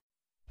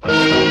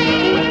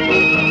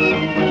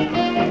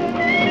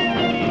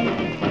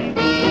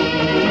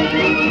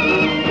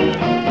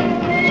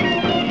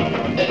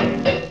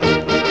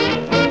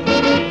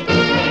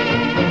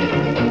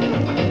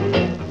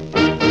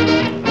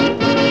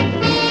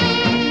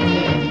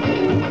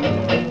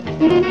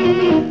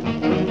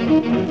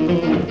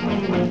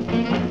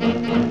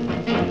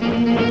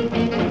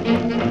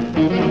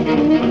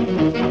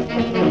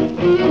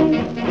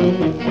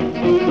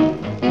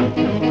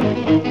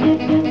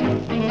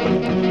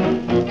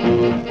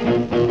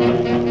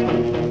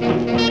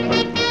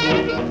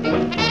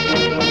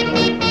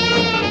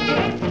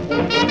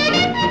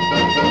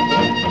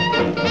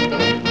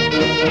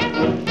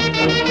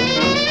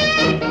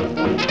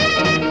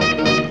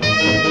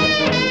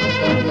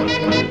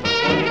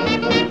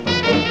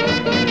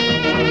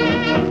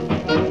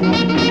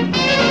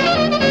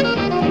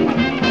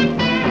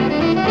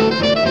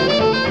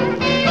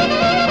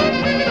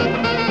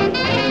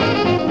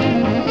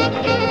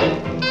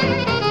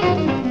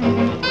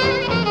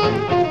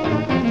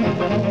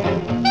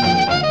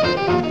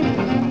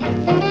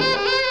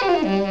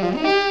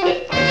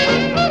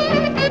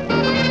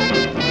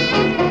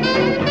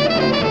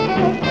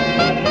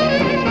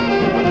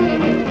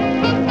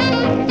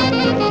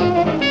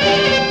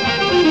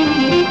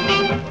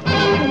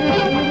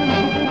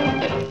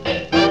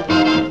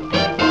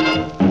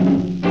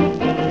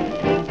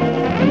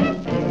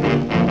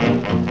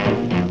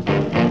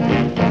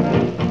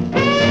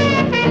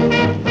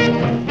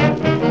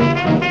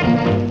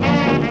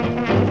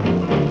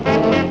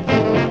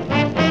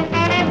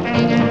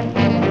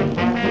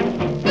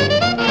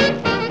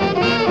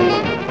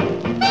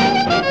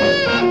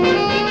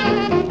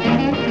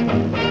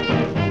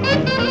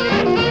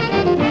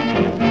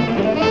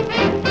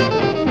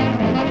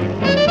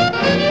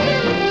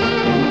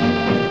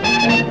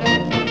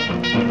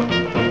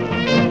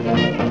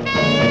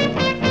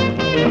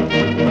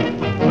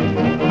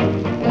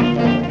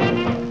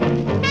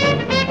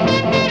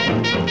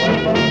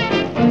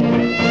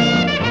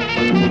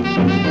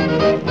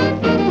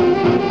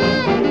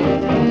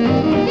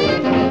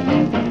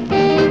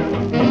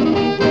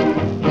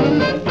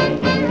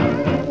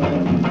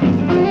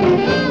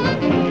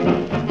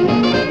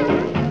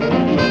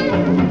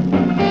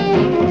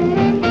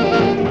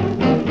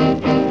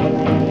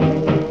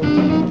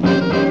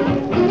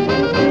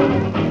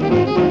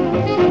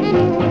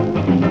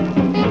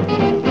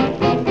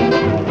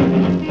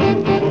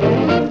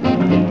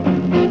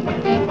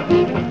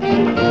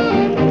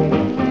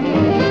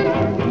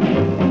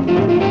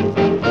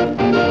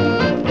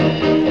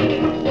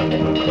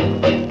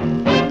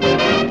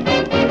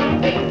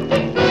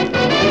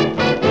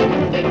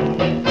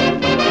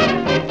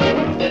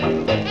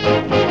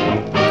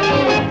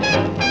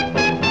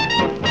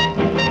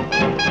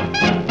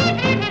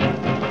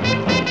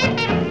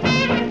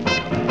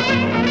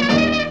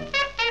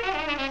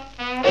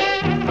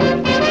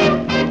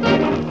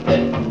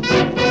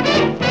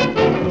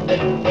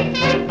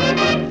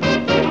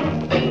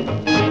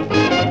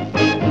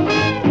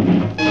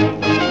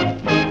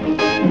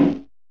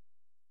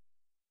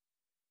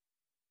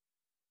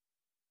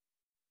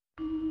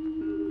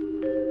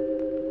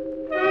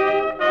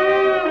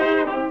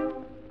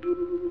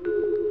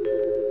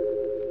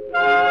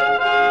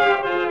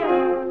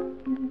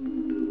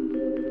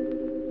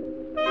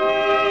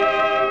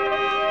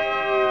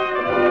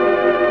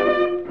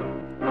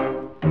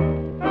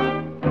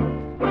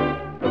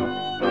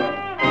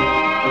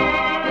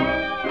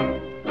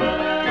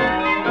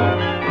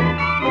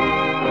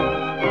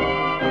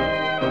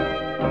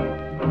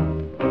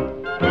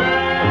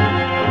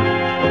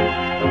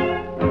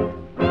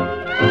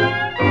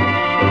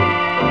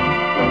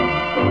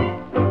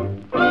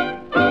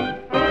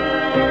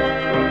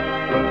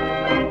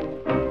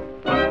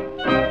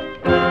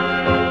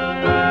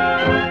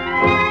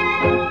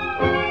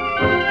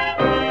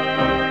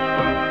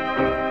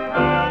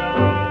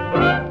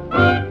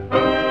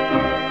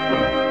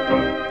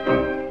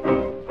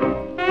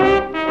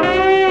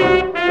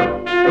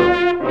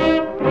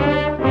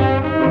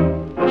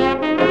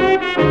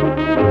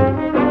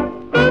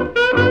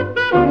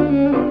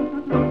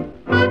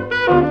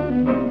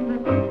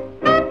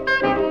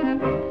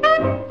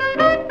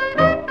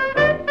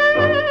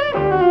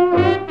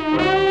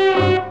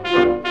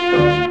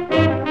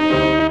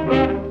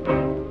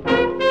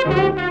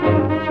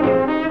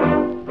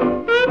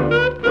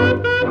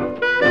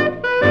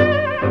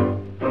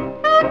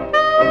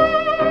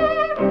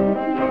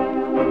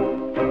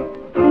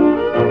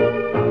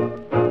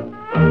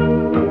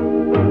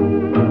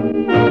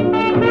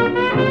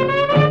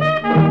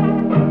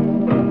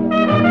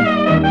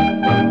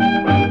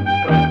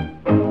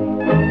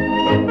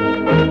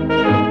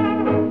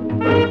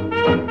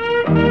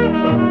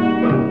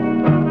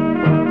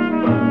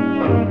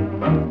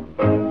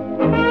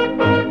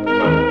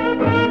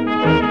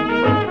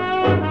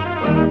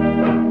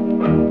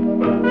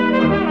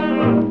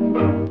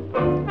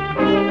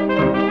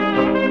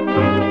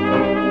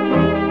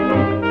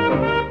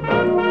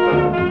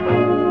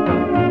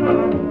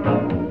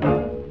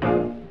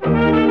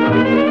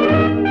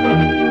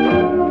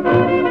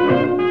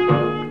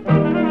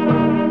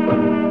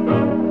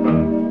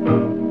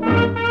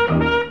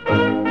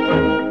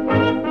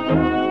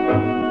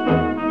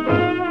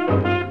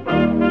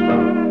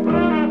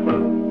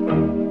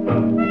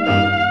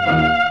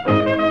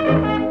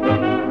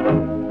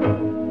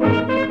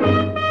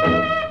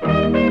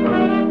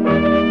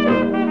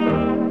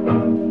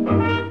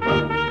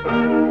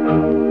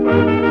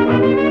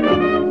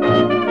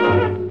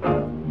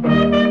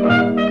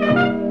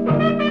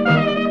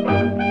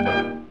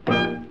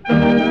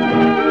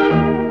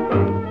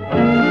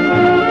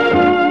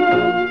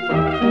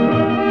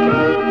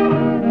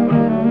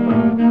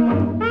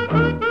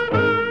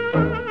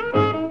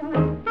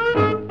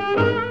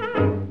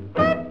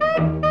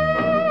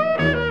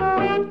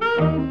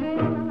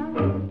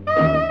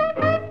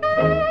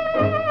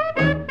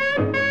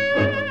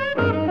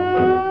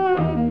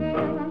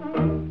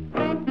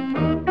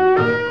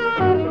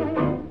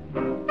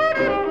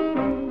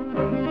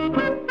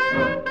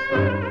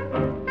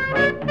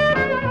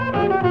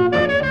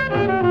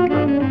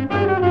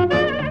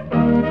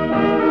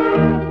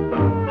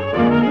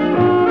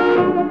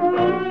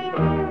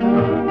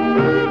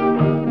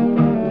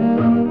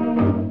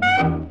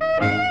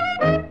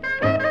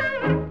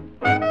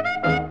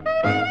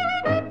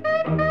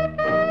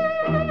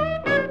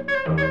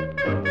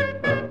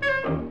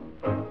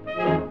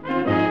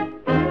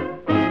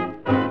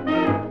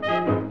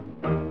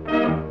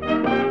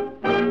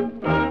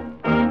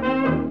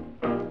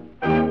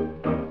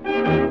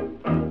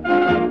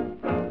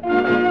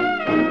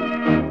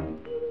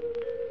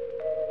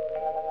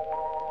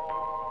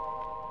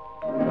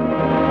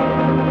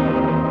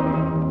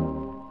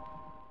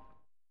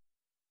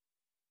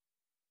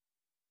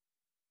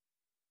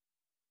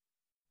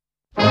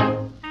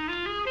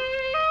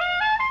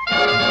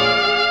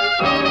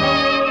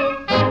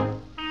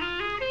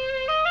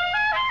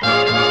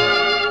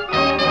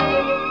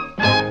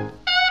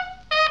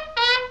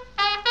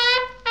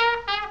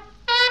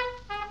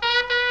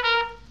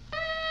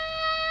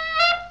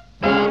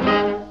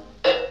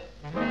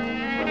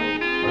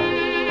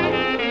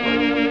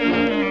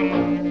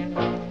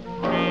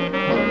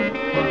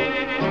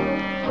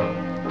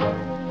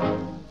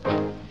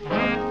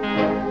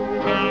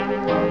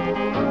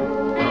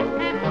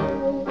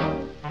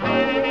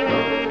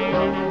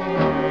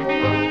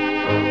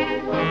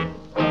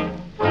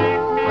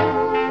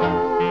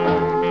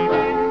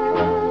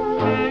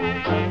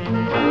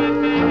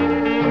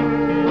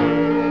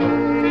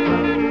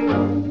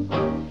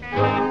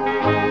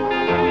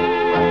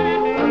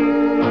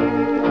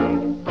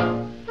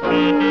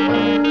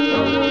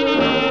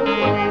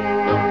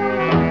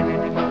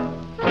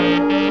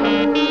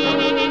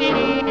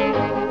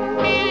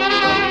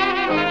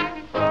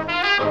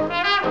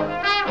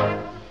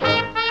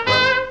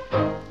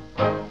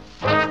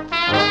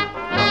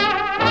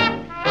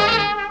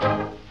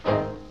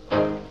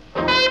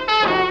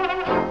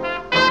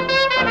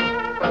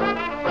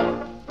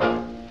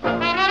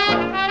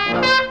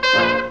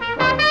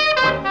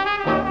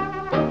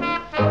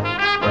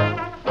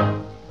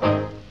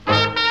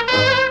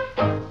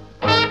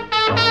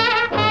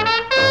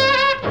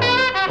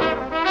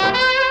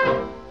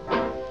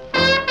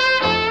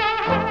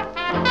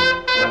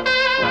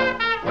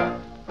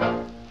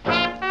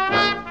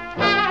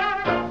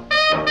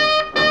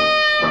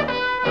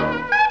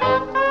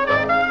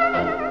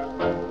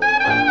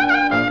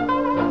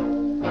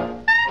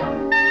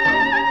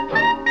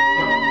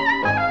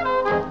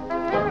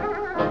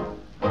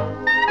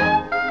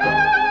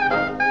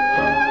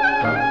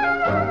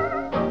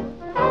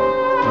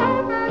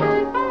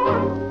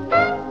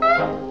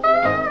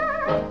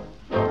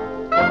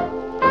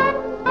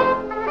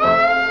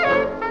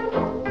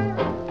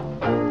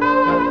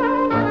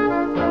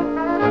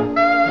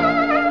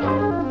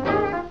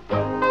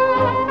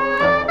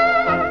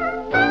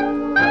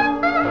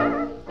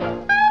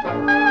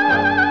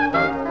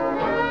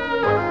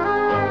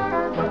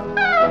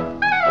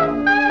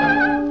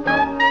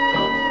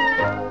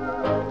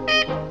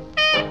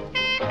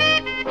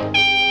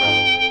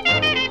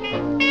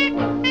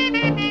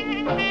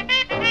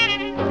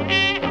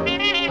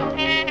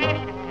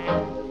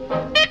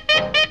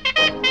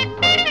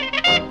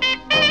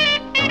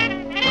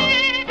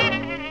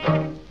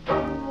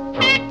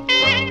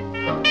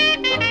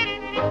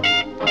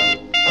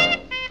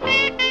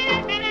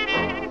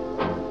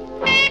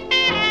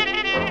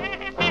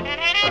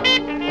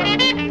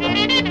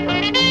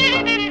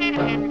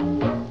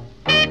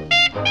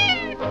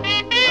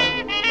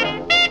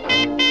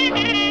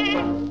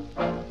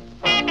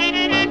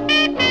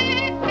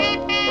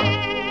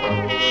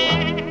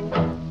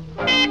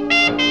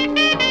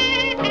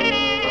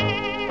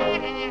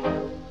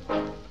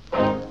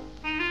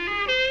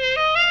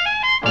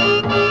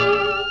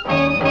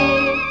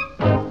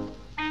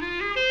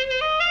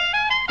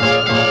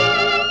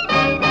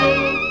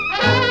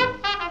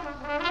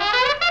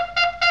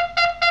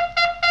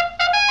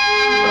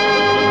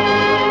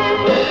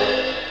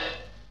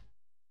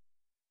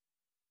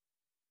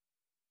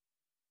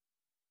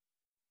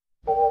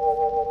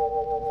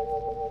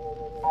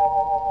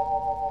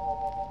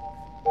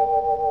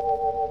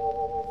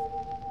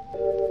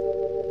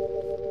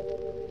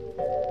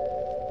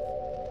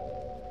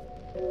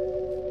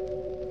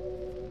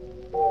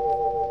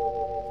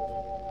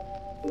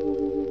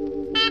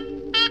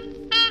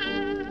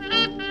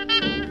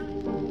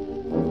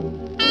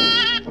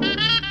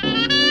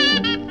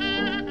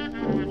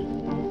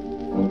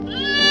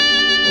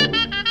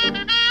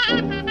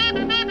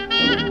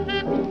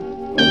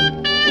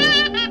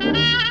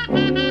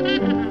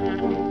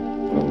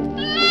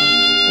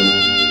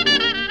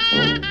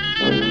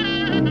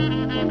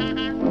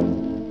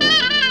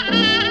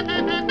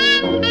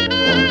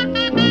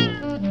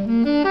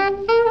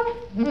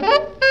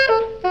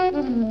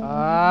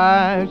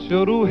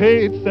 sure do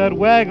hate that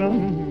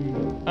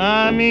wagon.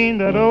 I mean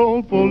that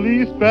old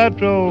police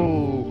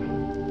patrol.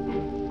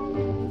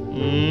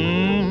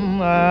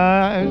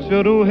 I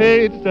sure do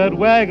hate that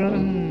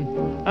wagon.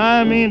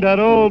 I mean that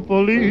old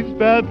police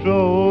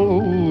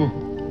patrol.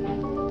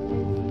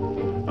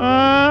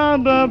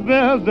 The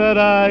best that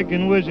I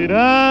can wish it,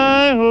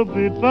 I hope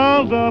it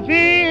falls off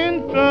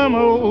in some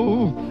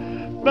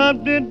old.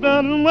 But it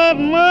doesn't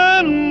matter.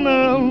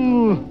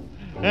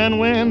 And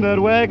when that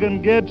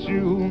wagon gets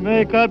you,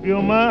 make up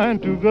your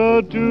mind to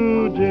go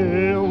to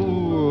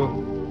jail.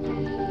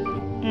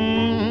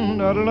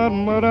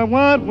 Doesn't matter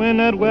what when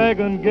that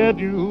wagon gets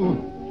you,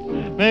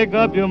 make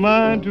up your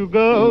mind to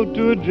go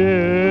to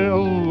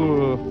jail.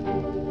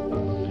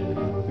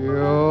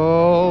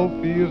 Your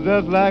feels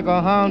just like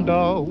a hound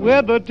dog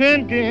with a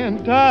tin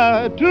can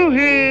tied to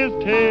his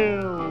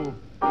tail.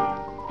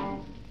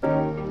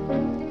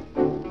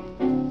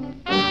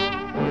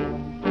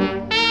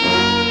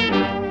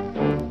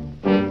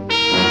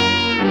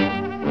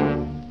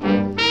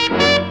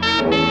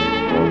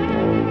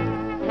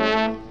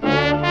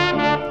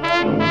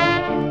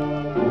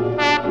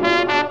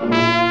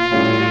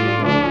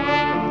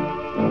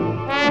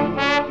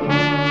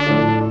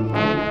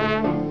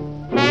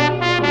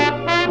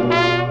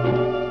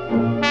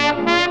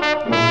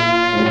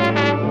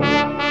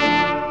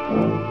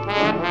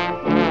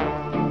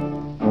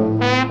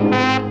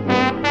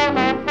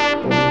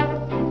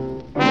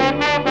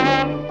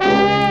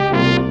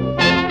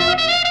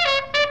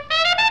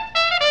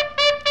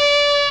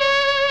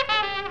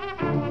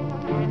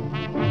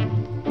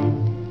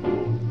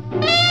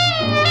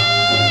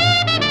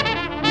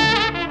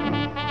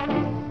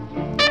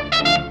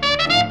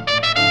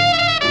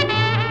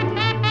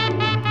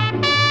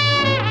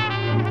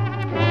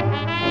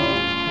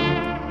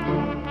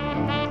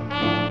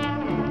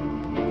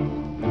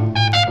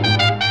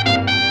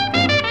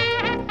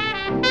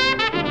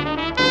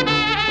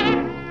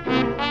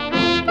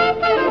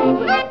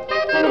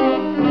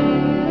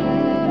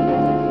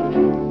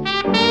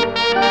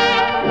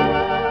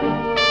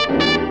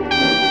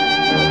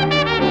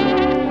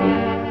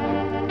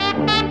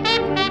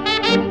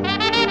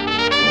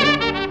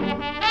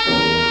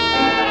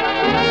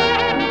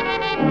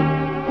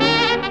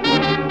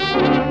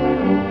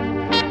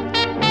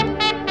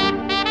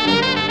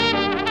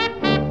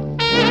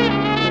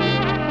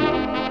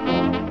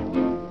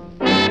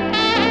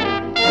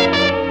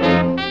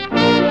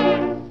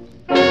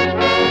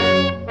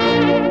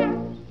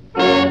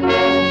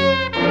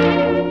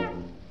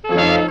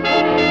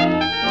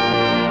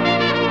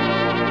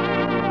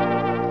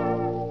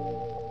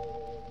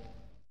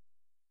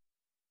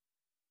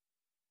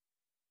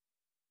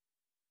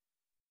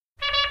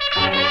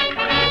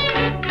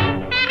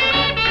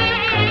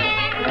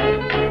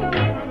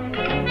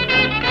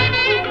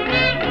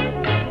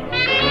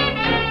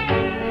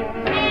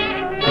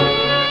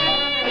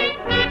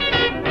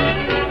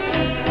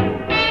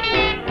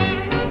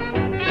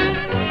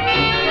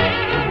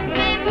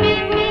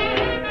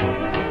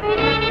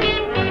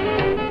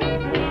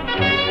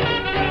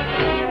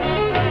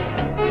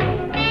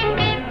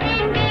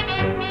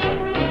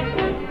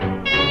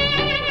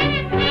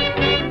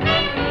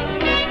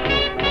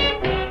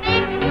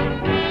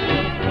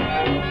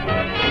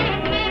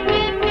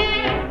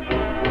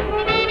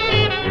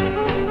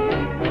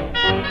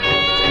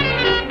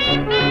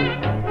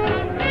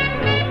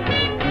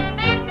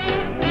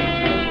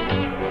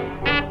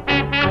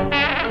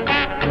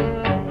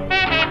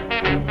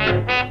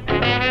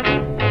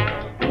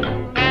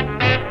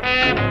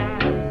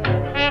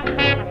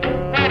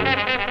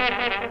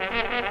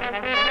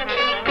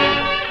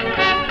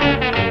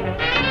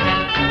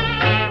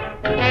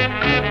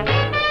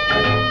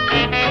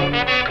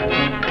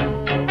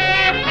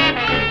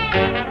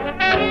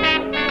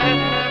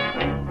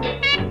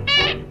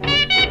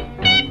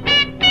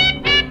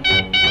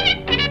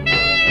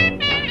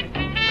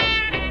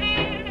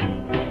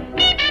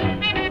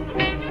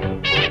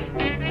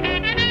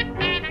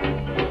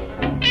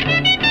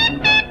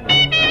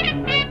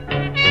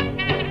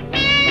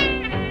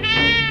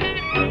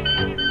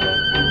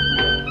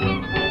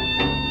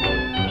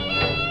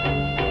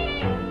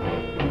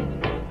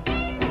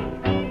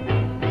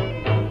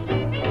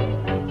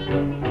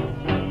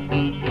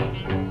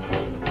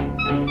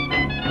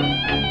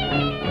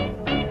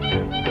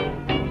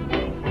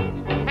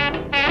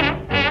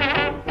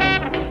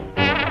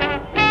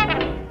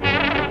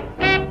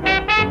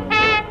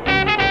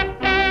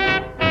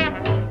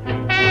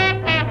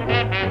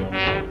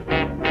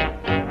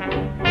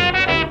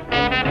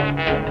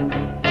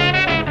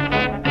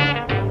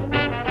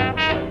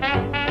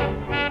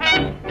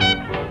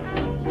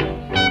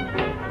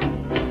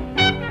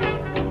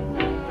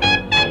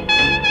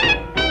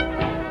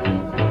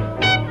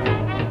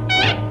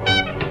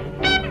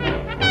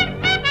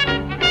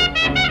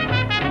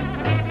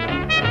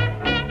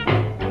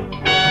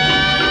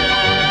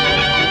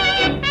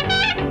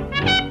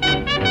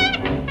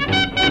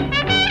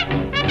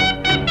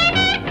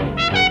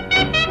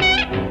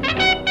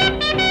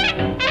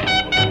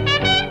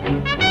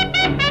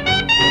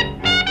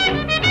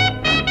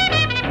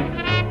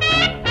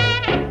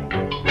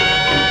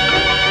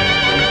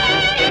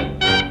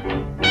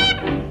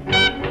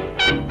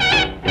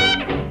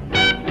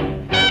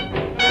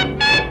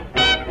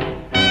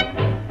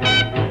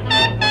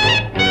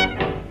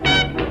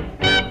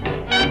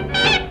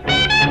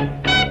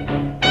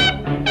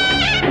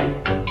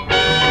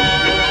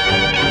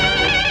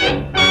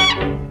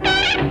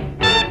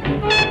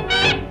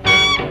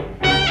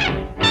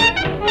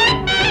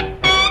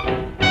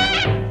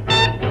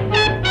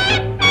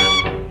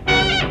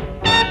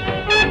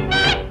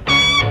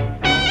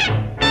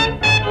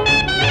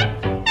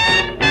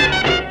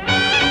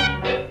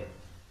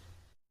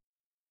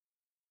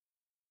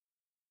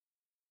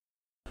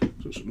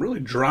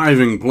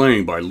 driving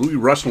playing by Louis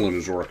Russell and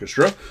his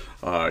orchestra,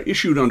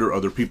 issued under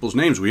other people's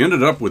names. We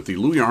ended up with the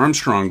Louis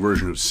Armstrong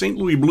version of St.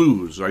 Louis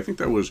Blues. I think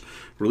that was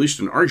released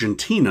in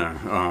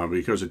Argentina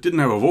because it didn't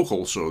have a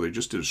vocal, so they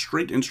just did a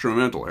straight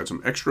instrumental. It had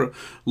some extra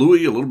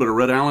Louis, a little bit of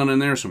Red Allen in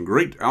there, some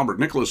great Albert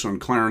Nicholas on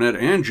clarinet,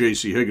 and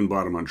J.C.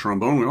 Higginbottom on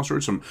trombone. We also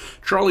heard some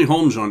Charlie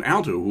Holmes on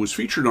alto, who was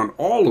featured on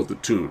all of the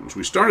tunes.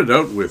 We started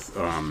out with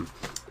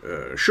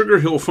Sugar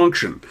Hill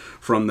Function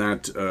from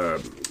that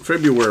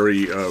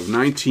February of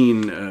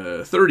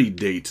 1930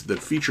 date that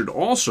featured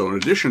also, in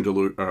addition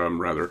to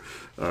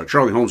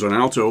Charlie Holmes on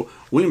alto,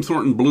 William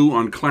Thornton Blue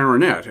on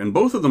clarinet, and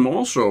both of them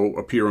also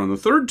appear on the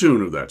third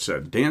tune of that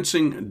set,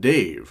 Dancing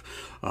Dave.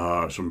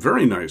 Some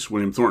very nice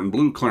William Thornton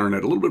Blue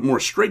clarinet, a little bit more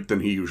straight than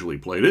he usually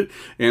played it,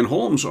 and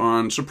Holmes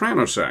on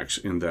soprano sax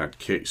in that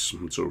case.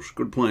 And so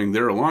good playing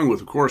there, along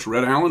with, of course,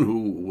 Red Allen,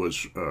 who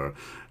was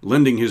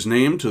lending his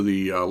name to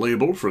the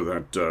label for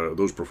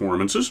those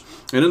performances.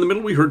 And in the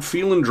middle, we heard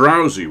Feelin'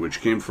 Drowsy,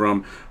 which came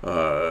from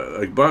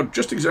about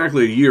just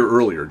exactly a year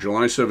earlier,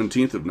 July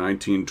 17th of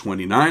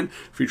 1929,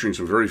 featuring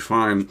some very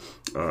fine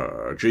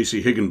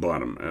J.C.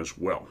 Higginbottom as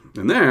well.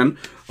 And then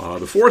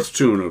the fourth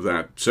tune of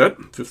that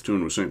set, fifth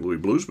tune was St. Louis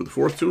Blues, but the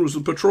fourth tune was the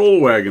Patrol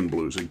Wagon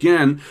Blues,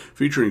 again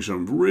featuring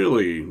some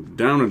really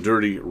down and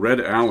dirty Red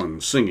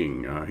Allen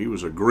singing. He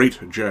was a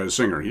great jazz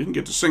singer. He didn't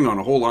get to sing on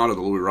a whole lot of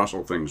the Louis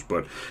Russell things,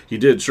 but he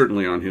did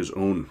certainly on his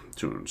own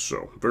tunes.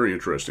 So very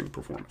interesting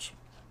performance.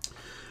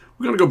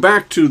 We're going to go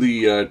back to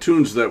the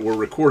tunes that were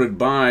recorded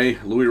by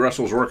Louis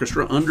Russell's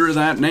orchestra under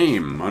that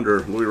name,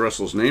 under Louis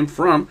Russell's name,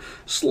 from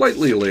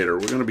slightly later.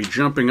 We're going to be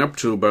jumping up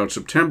to about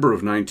September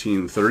of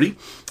 1930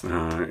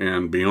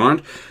 and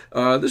beyond.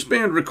 This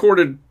band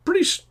recorded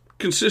pretty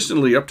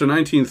consistently up to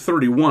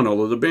 1931,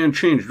 although the band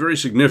changed very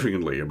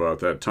significantly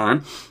about that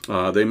time.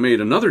 They made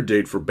another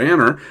date for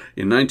Banner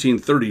in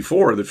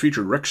 1934 that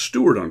featured Rex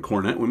Stewart on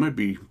cornet. We might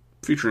be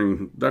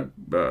featuring that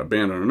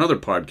band on another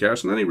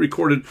podcast, and then he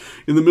recorded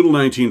in the middle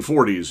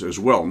 1940s as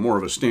well, more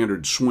of a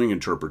standard swing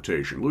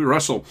interpretation. Louis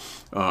Russell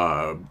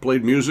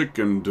played music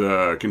and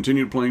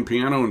continued playing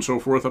piano and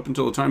so forth up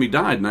until the time he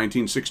died in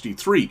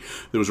 1963.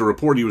 There was a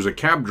report he was a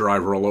cab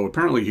driver, although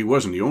apparently he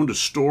wasn't. He owned a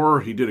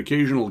store, he did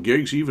occasional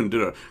gigs, he even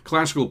did a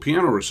classical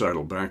piano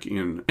recital back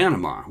in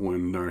Panama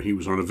when he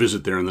was on a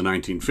visit there in the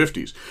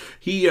 1950s.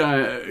 He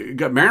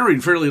got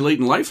married fairly late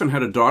in life and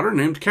had a daughter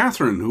named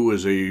Catherine, who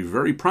is a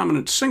very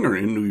prominent singer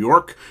in New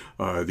York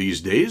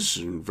these days,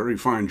 and very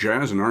fine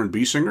jazz and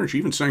R&B singer. She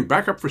even sang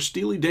backup for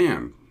Steely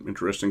Dan.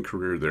 Interesting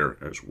career there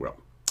as well.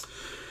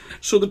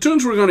 So the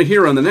tunes we're going to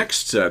hear on the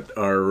next set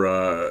are,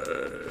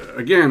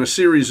 again, a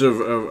series of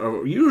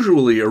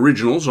usually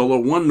originals, although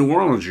one New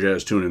Orleans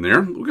jazz tune in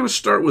there. We're going to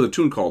start with a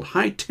tune called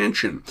High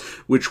Tension,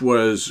 which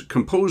was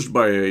composed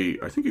by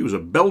I think he was a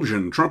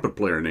Belgian trumpet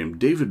player named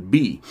David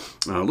B.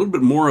 A little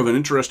bit more of an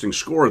interesting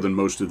score than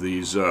most of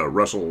these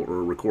Russell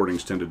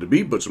recordings tended to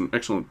be, but some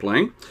excellent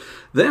playing.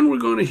 Then we're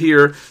going to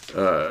hear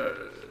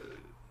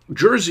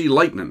Jersey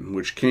Lightnin',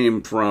 which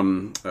came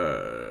from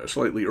a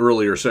slightly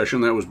earlier session.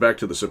 That was back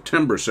to the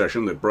September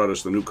session that brought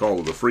us the New Call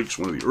of the Freaks,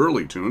 one of the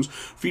early tunes.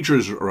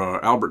 Features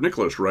Albert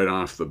Nicholas right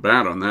off the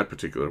bat on that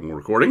particular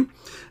recording.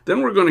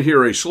 Then we're going to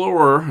hear a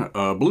slower,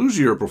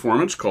 bluesier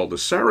performance called the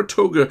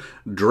Saratoga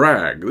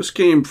Drag. This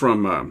came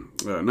from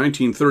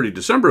 1930,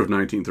 December of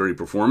 1930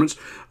 performance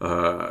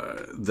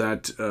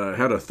that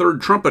had a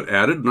third trumpet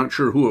added. Not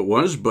sure who it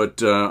was,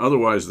 but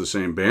otherwise the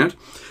same band.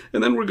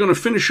 And then we're going to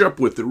finish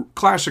up with the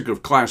classic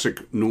of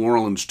classic New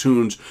Orleans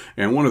tunes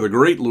and one of the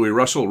great Louis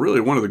Russell,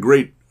 really one of the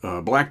great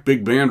black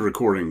big band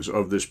recordings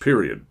of this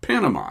period,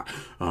 Panama.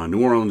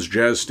 New Orleans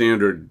jazz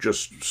standard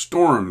just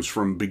storms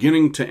from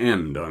beginning to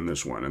end on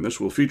this one. And this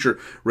will feature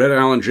Red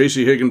Allen,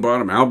 J.C.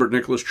 Higginbottom, Albert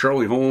Nicholas,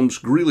 Charlie Holmes,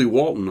 Greeley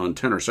Walton on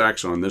tenor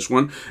sax on this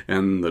one,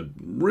 and the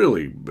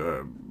really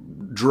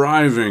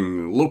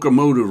driving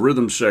locomotive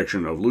rhythm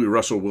section of Louis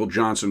Russell, Will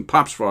Johnson,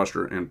 Pops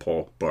Foster, and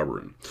Paul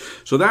Barberin.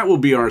 So that will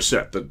be our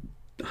set. The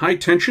High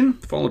Tension,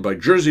 followed by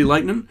Jersey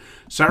Lightnin',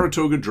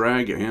 Saratoga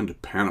Drag, and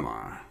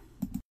Panama.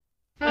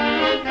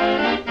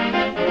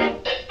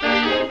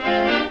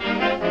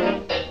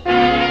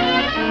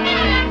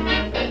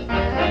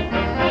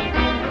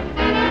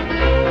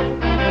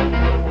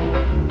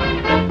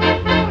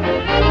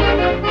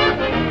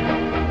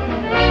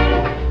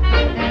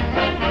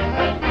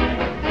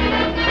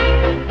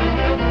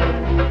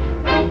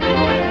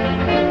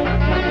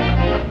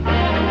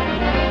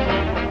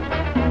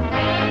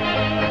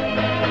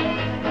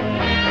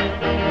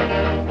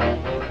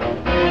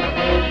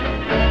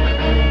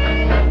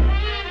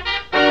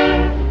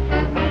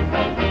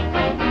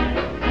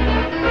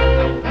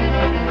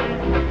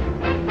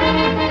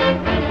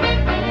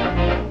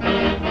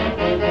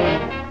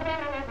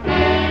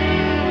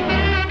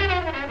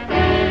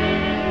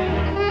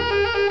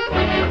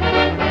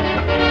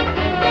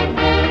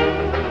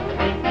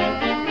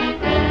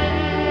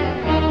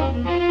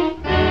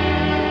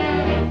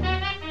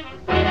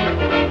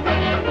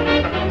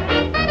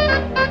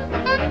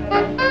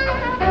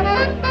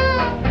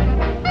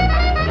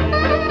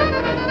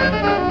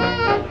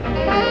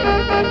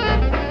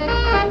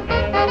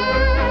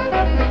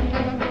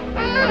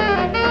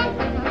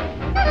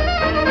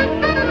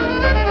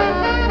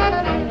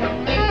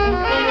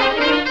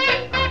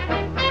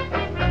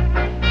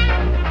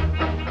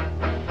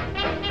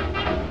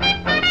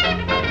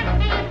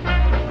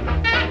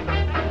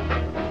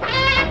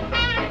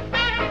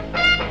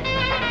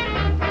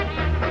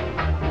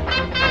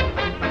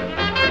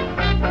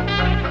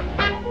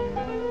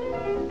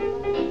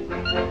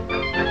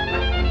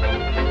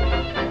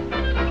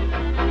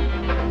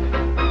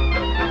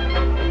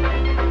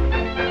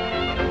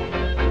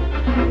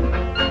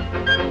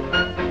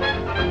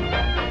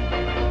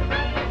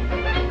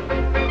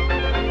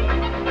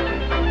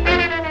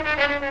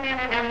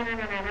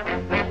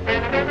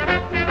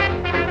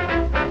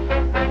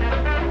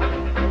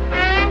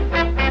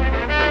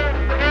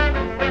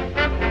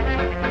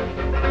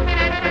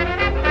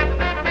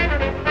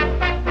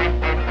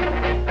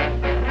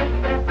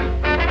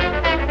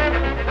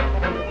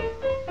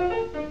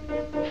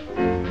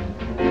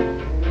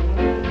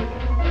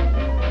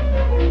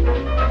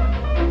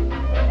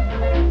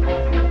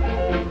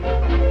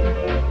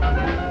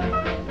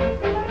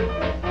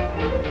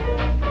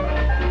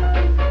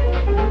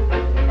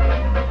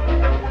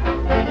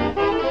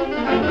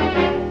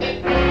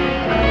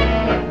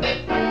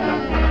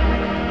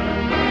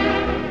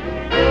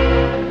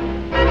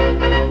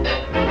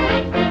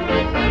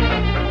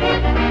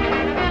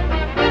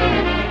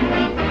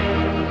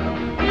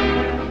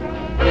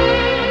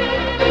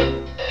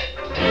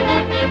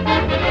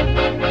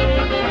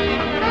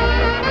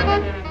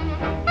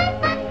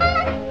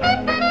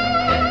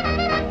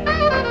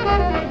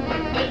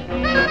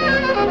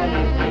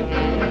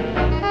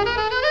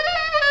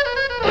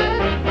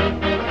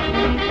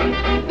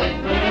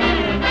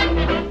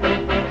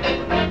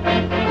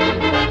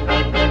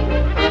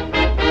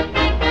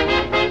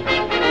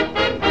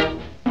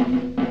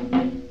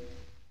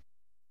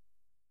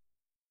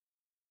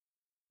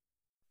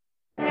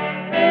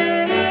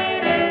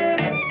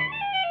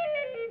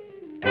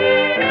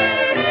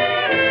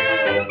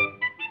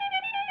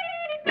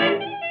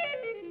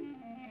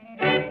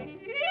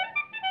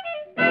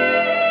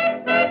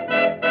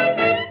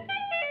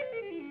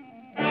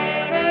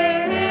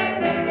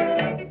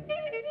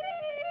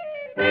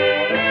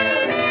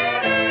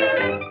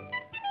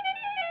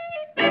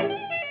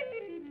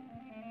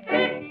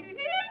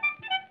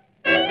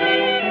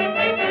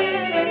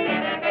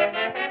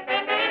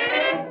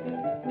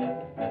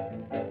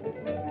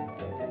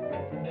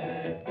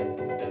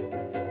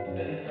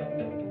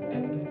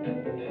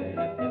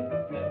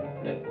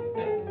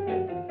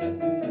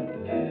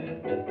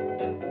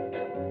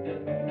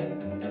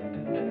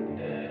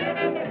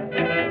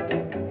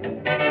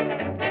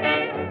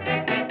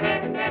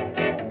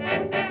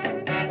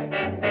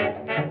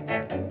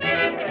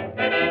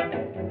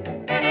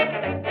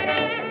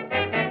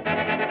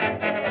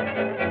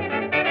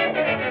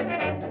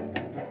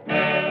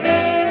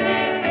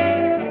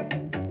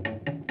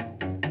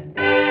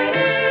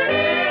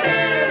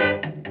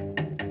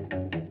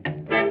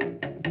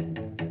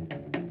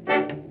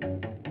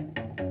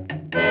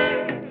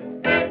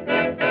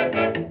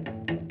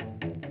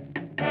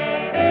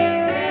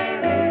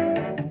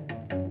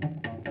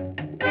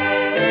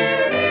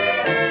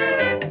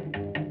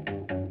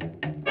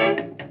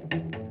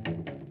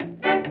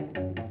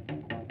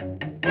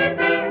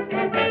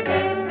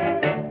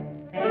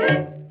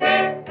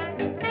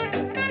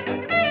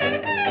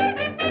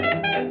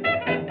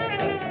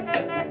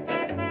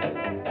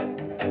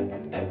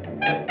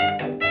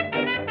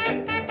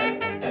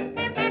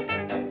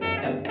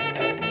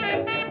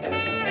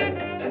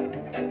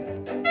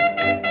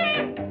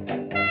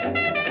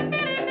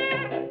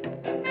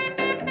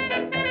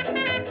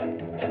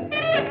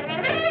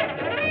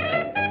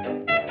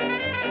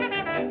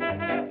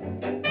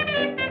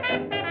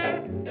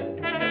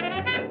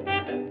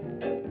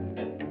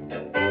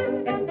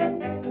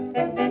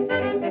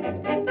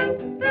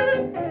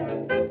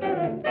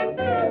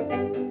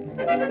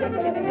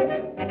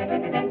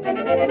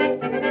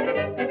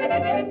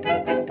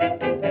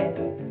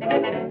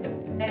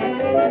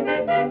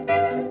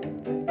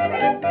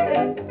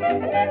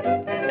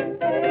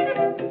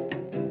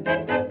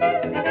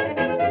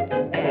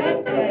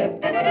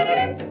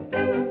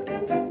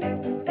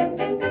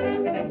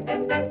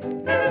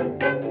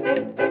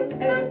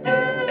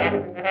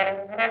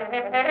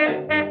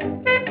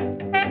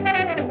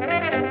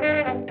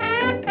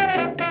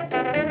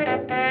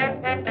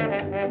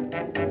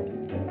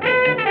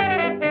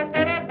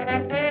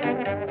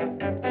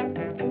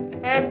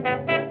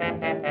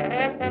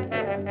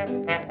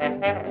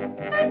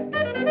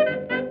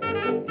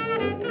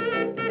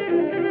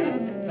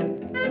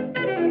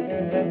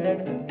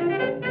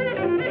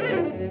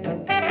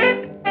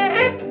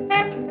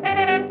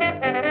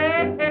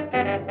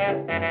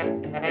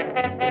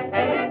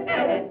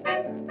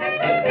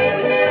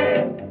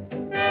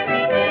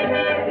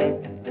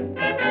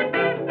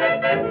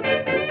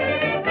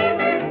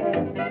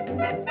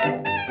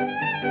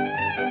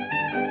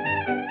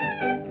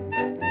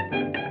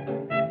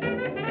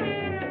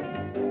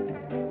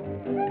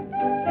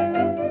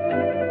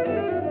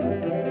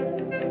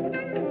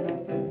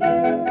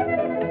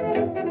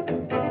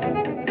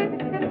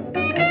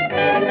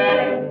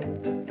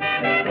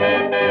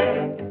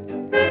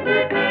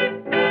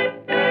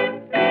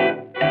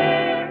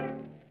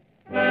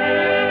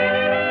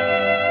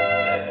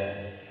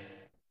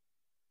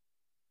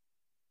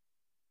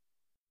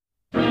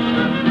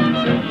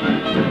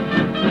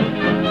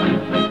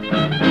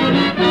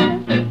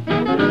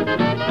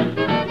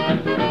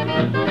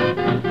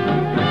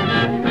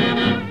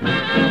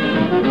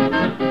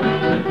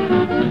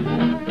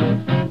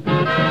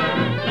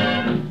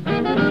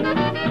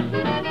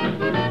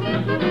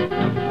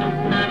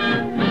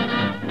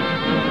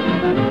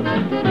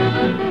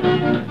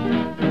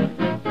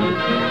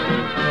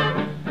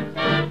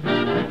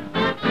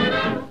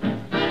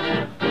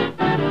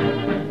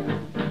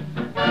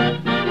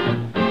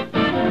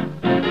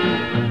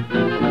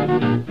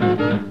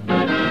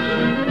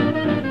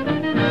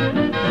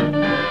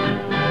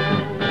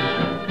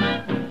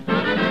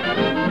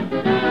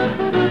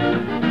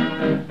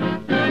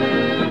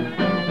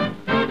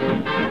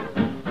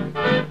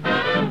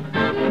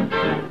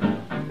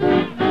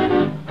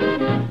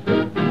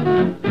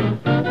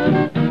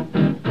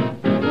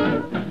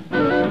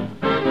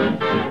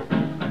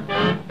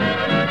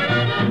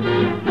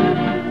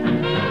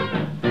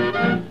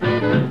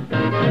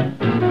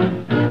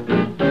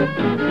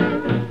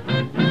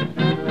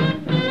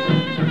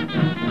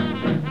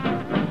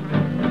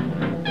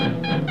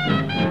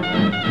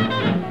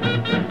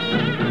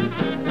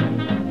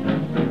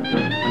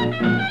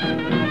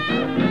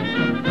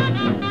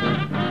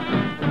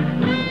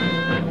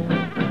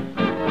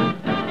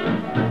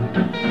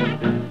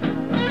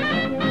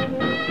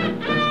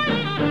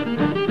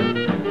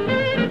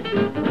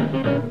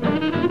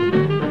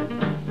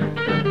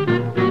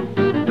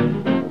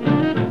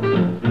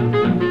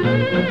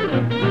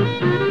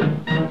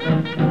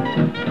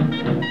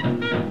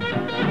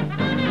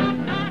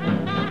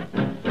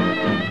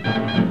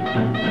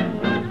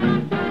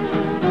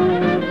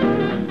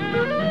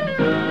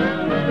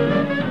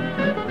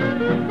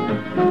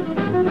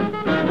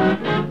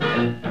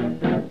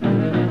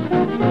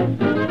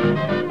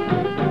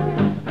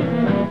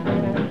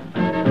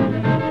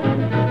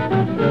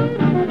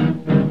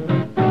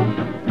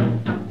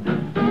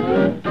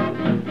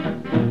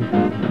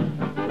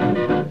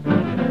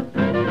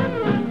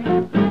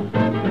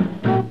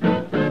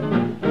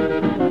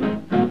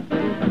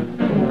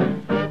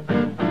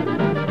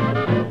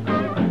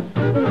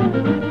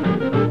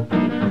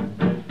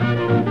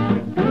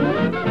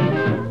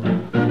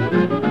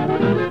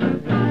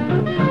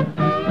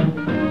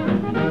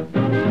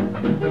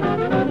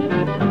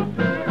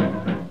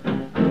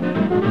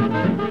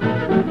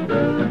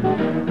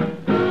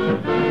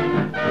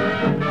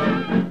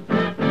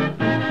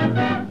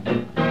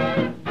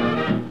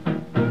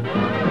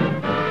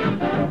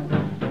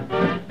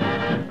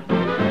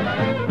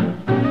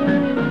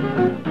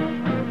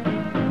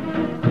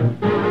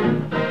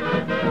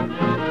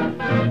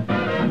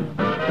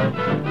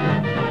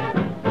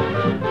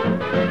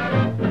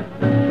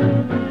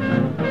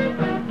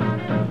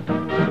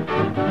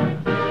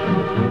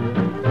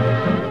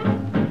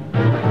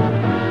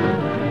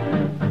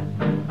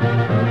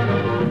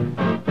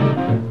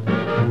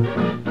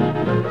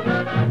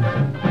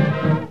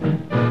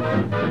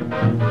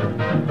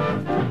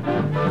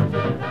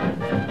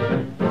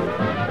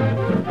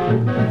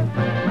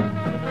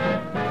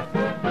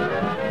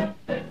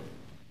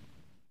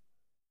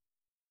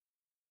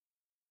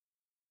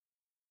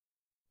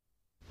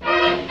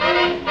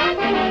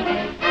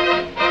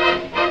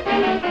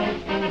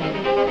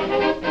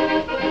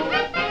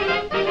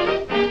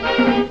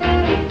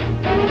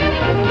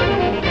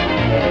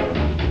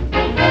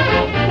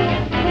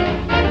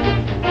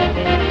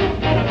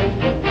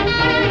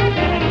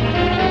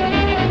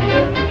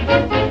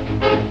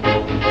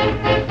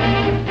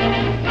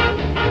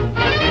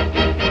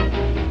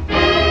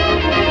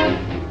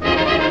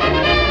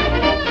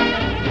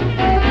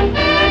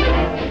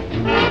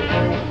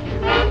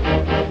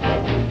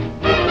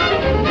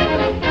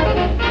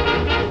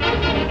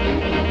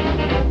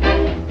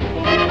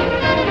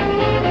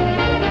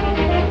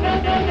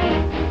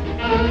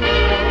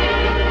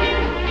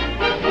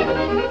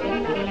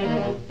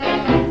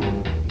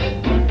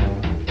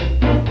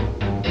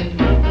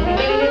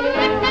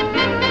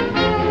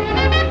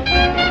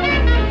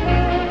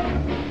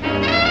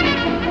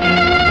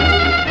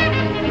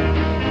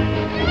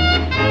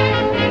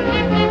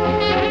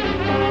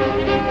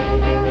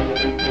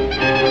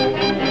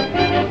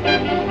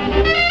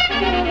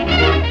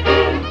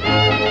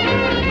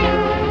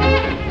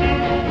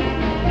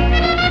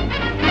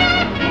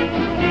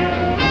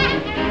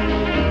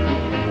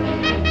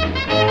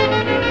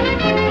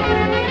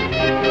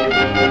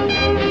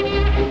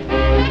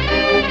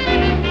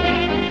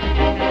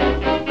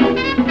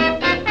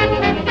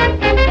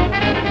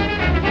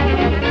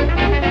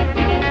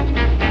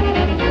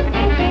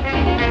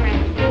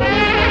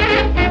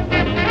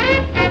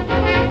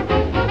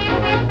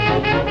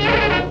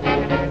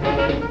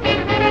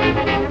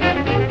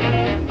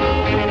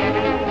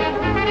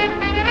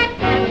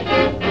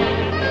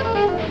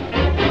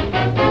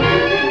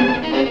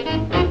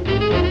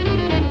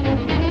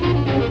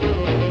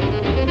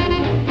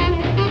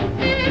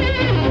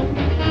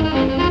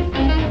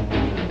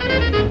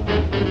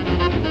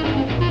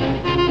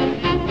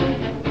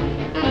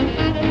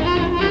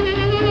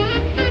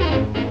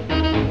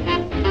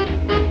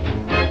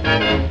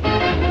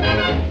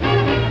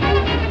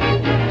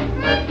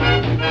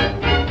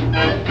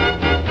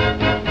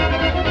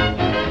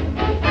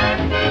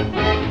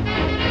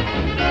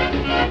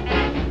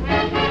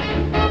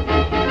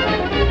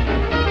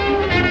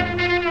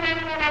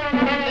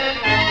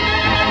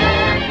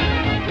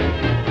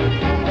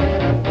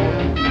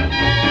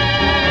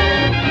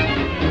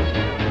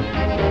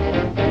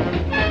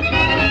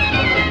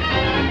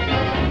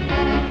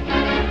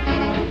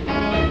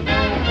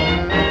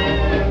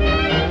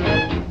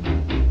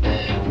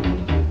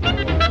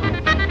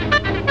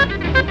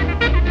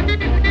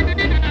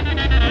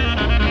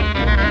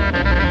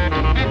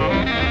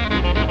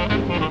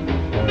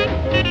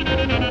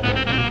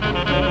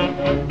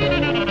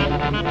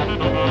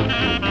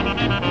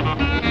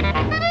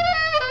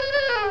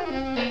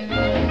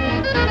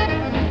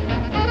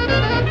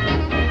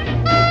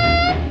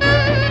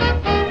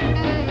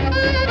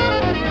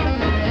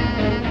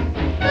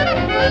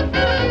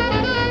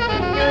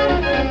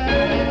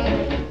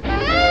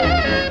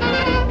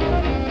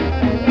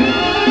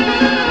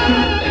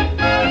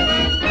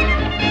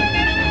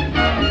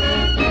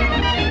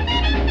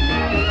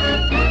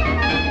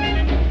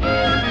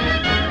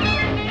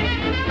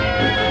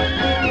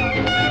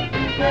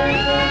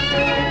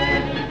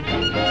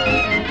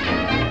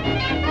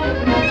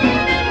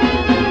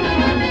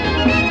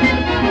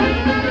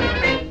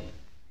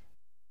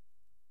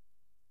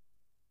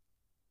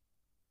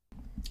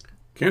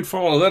 Can't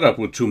follow that up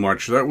with too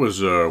much. That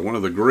was one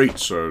of the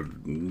greats.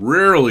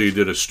 Rarely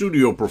did a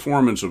studio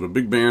performance of a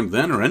big band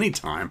then or any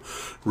time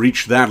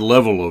reach that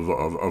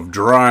level of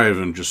drive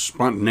and just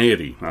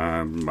spontaneity.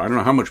 I don't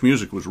know how much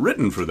music was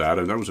written for that,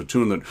 and that was a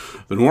tune that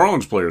the New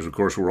Orleans players, of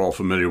course, were all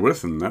familiar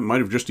with, and that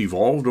might have just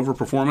evolved over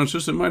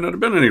performances. There might not have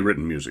been any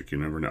written music. You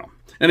never know.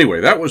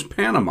 Anyway, that was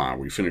Panama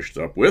we finished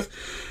up with.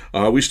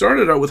 We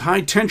started out with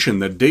High Tension,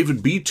 that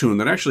David B. tune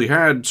that actually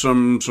had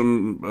some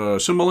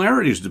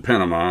similarities to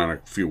Panama in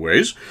a few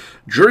ways.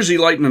 Jersey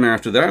Lightning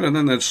after that, and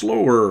then that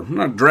slower,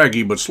 not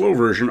draggy, but slow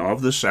version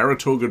of the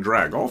Saratoga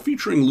Drag, all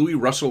featuring Louis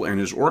Russell and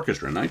his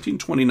orchestra,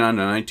 1929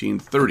 to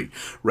 1930.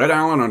 Red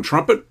Allen on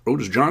trumpet,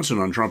 Otis Johnson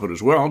on trumpet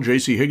as well,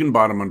 J.C.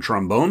 Higginbottom on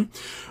trombone,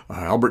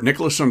 Albert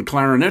Nicholas on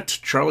clarinet,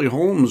 Charlie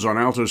Holmes on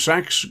alto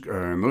sax,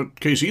 in that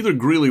case either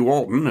Greeley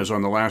Walton, as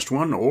on the last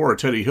one, or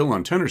Teddy Hill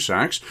on tenor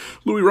sax.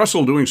 Louis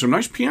Russell doing some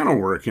nice piano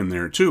work in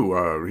there,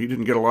 too. He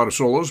didn't get a lot of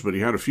solos, but he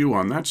had a few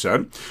on that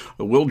set.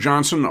 Will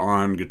Johnson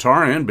on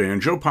guitar and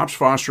banjo, Pops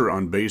Foster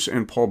on bass,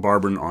 and Paul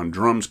Barban on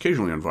drums,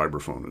 occasionally on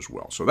vibraphone as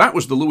well. So that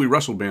was the Louis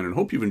Russell Band, and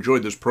hope you've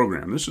enjoyed this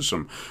program. This is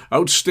some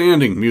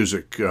outstanding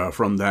music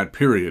from that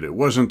period. It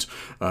wasn't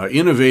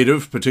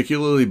innovative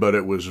particularly, but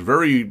it was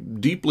very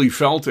deeply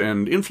felt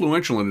and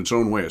influential in its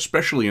own way,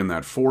 especially in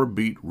that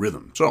 4-beat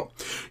rhythm. So,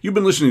 you've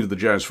been listening to the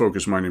Jazz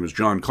Focus. My name is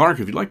John Clark.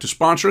 If you'd like to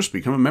sponsor us,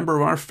 become a member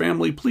of our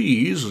family,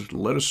 please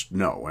let us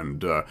know.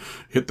 And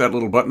hit that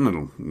little button.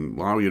 It'll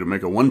allow you to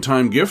make a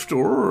one-time gift,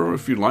 or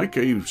if you'd like,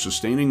 a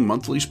sustaining paying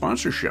monthly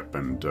sponsorship.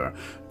 And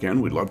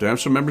again, we'd love to have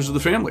some members of the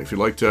family. If you'd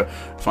like to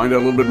find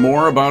out a little bit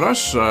more about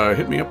us,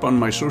 hit me up on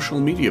my social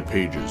media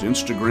pages,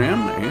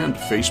 Instagram and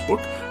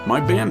Facebook. My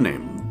band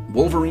name,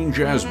 Wolverine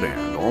Jazz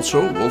Band,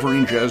 also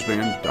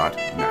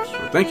wolverinejazzband.net.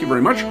 So thank you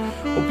very much.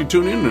 Hope you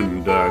tune in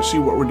and see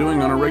what we're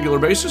doing on a regular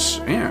basis,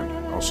 and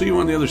I'll see you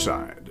on the other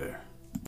side.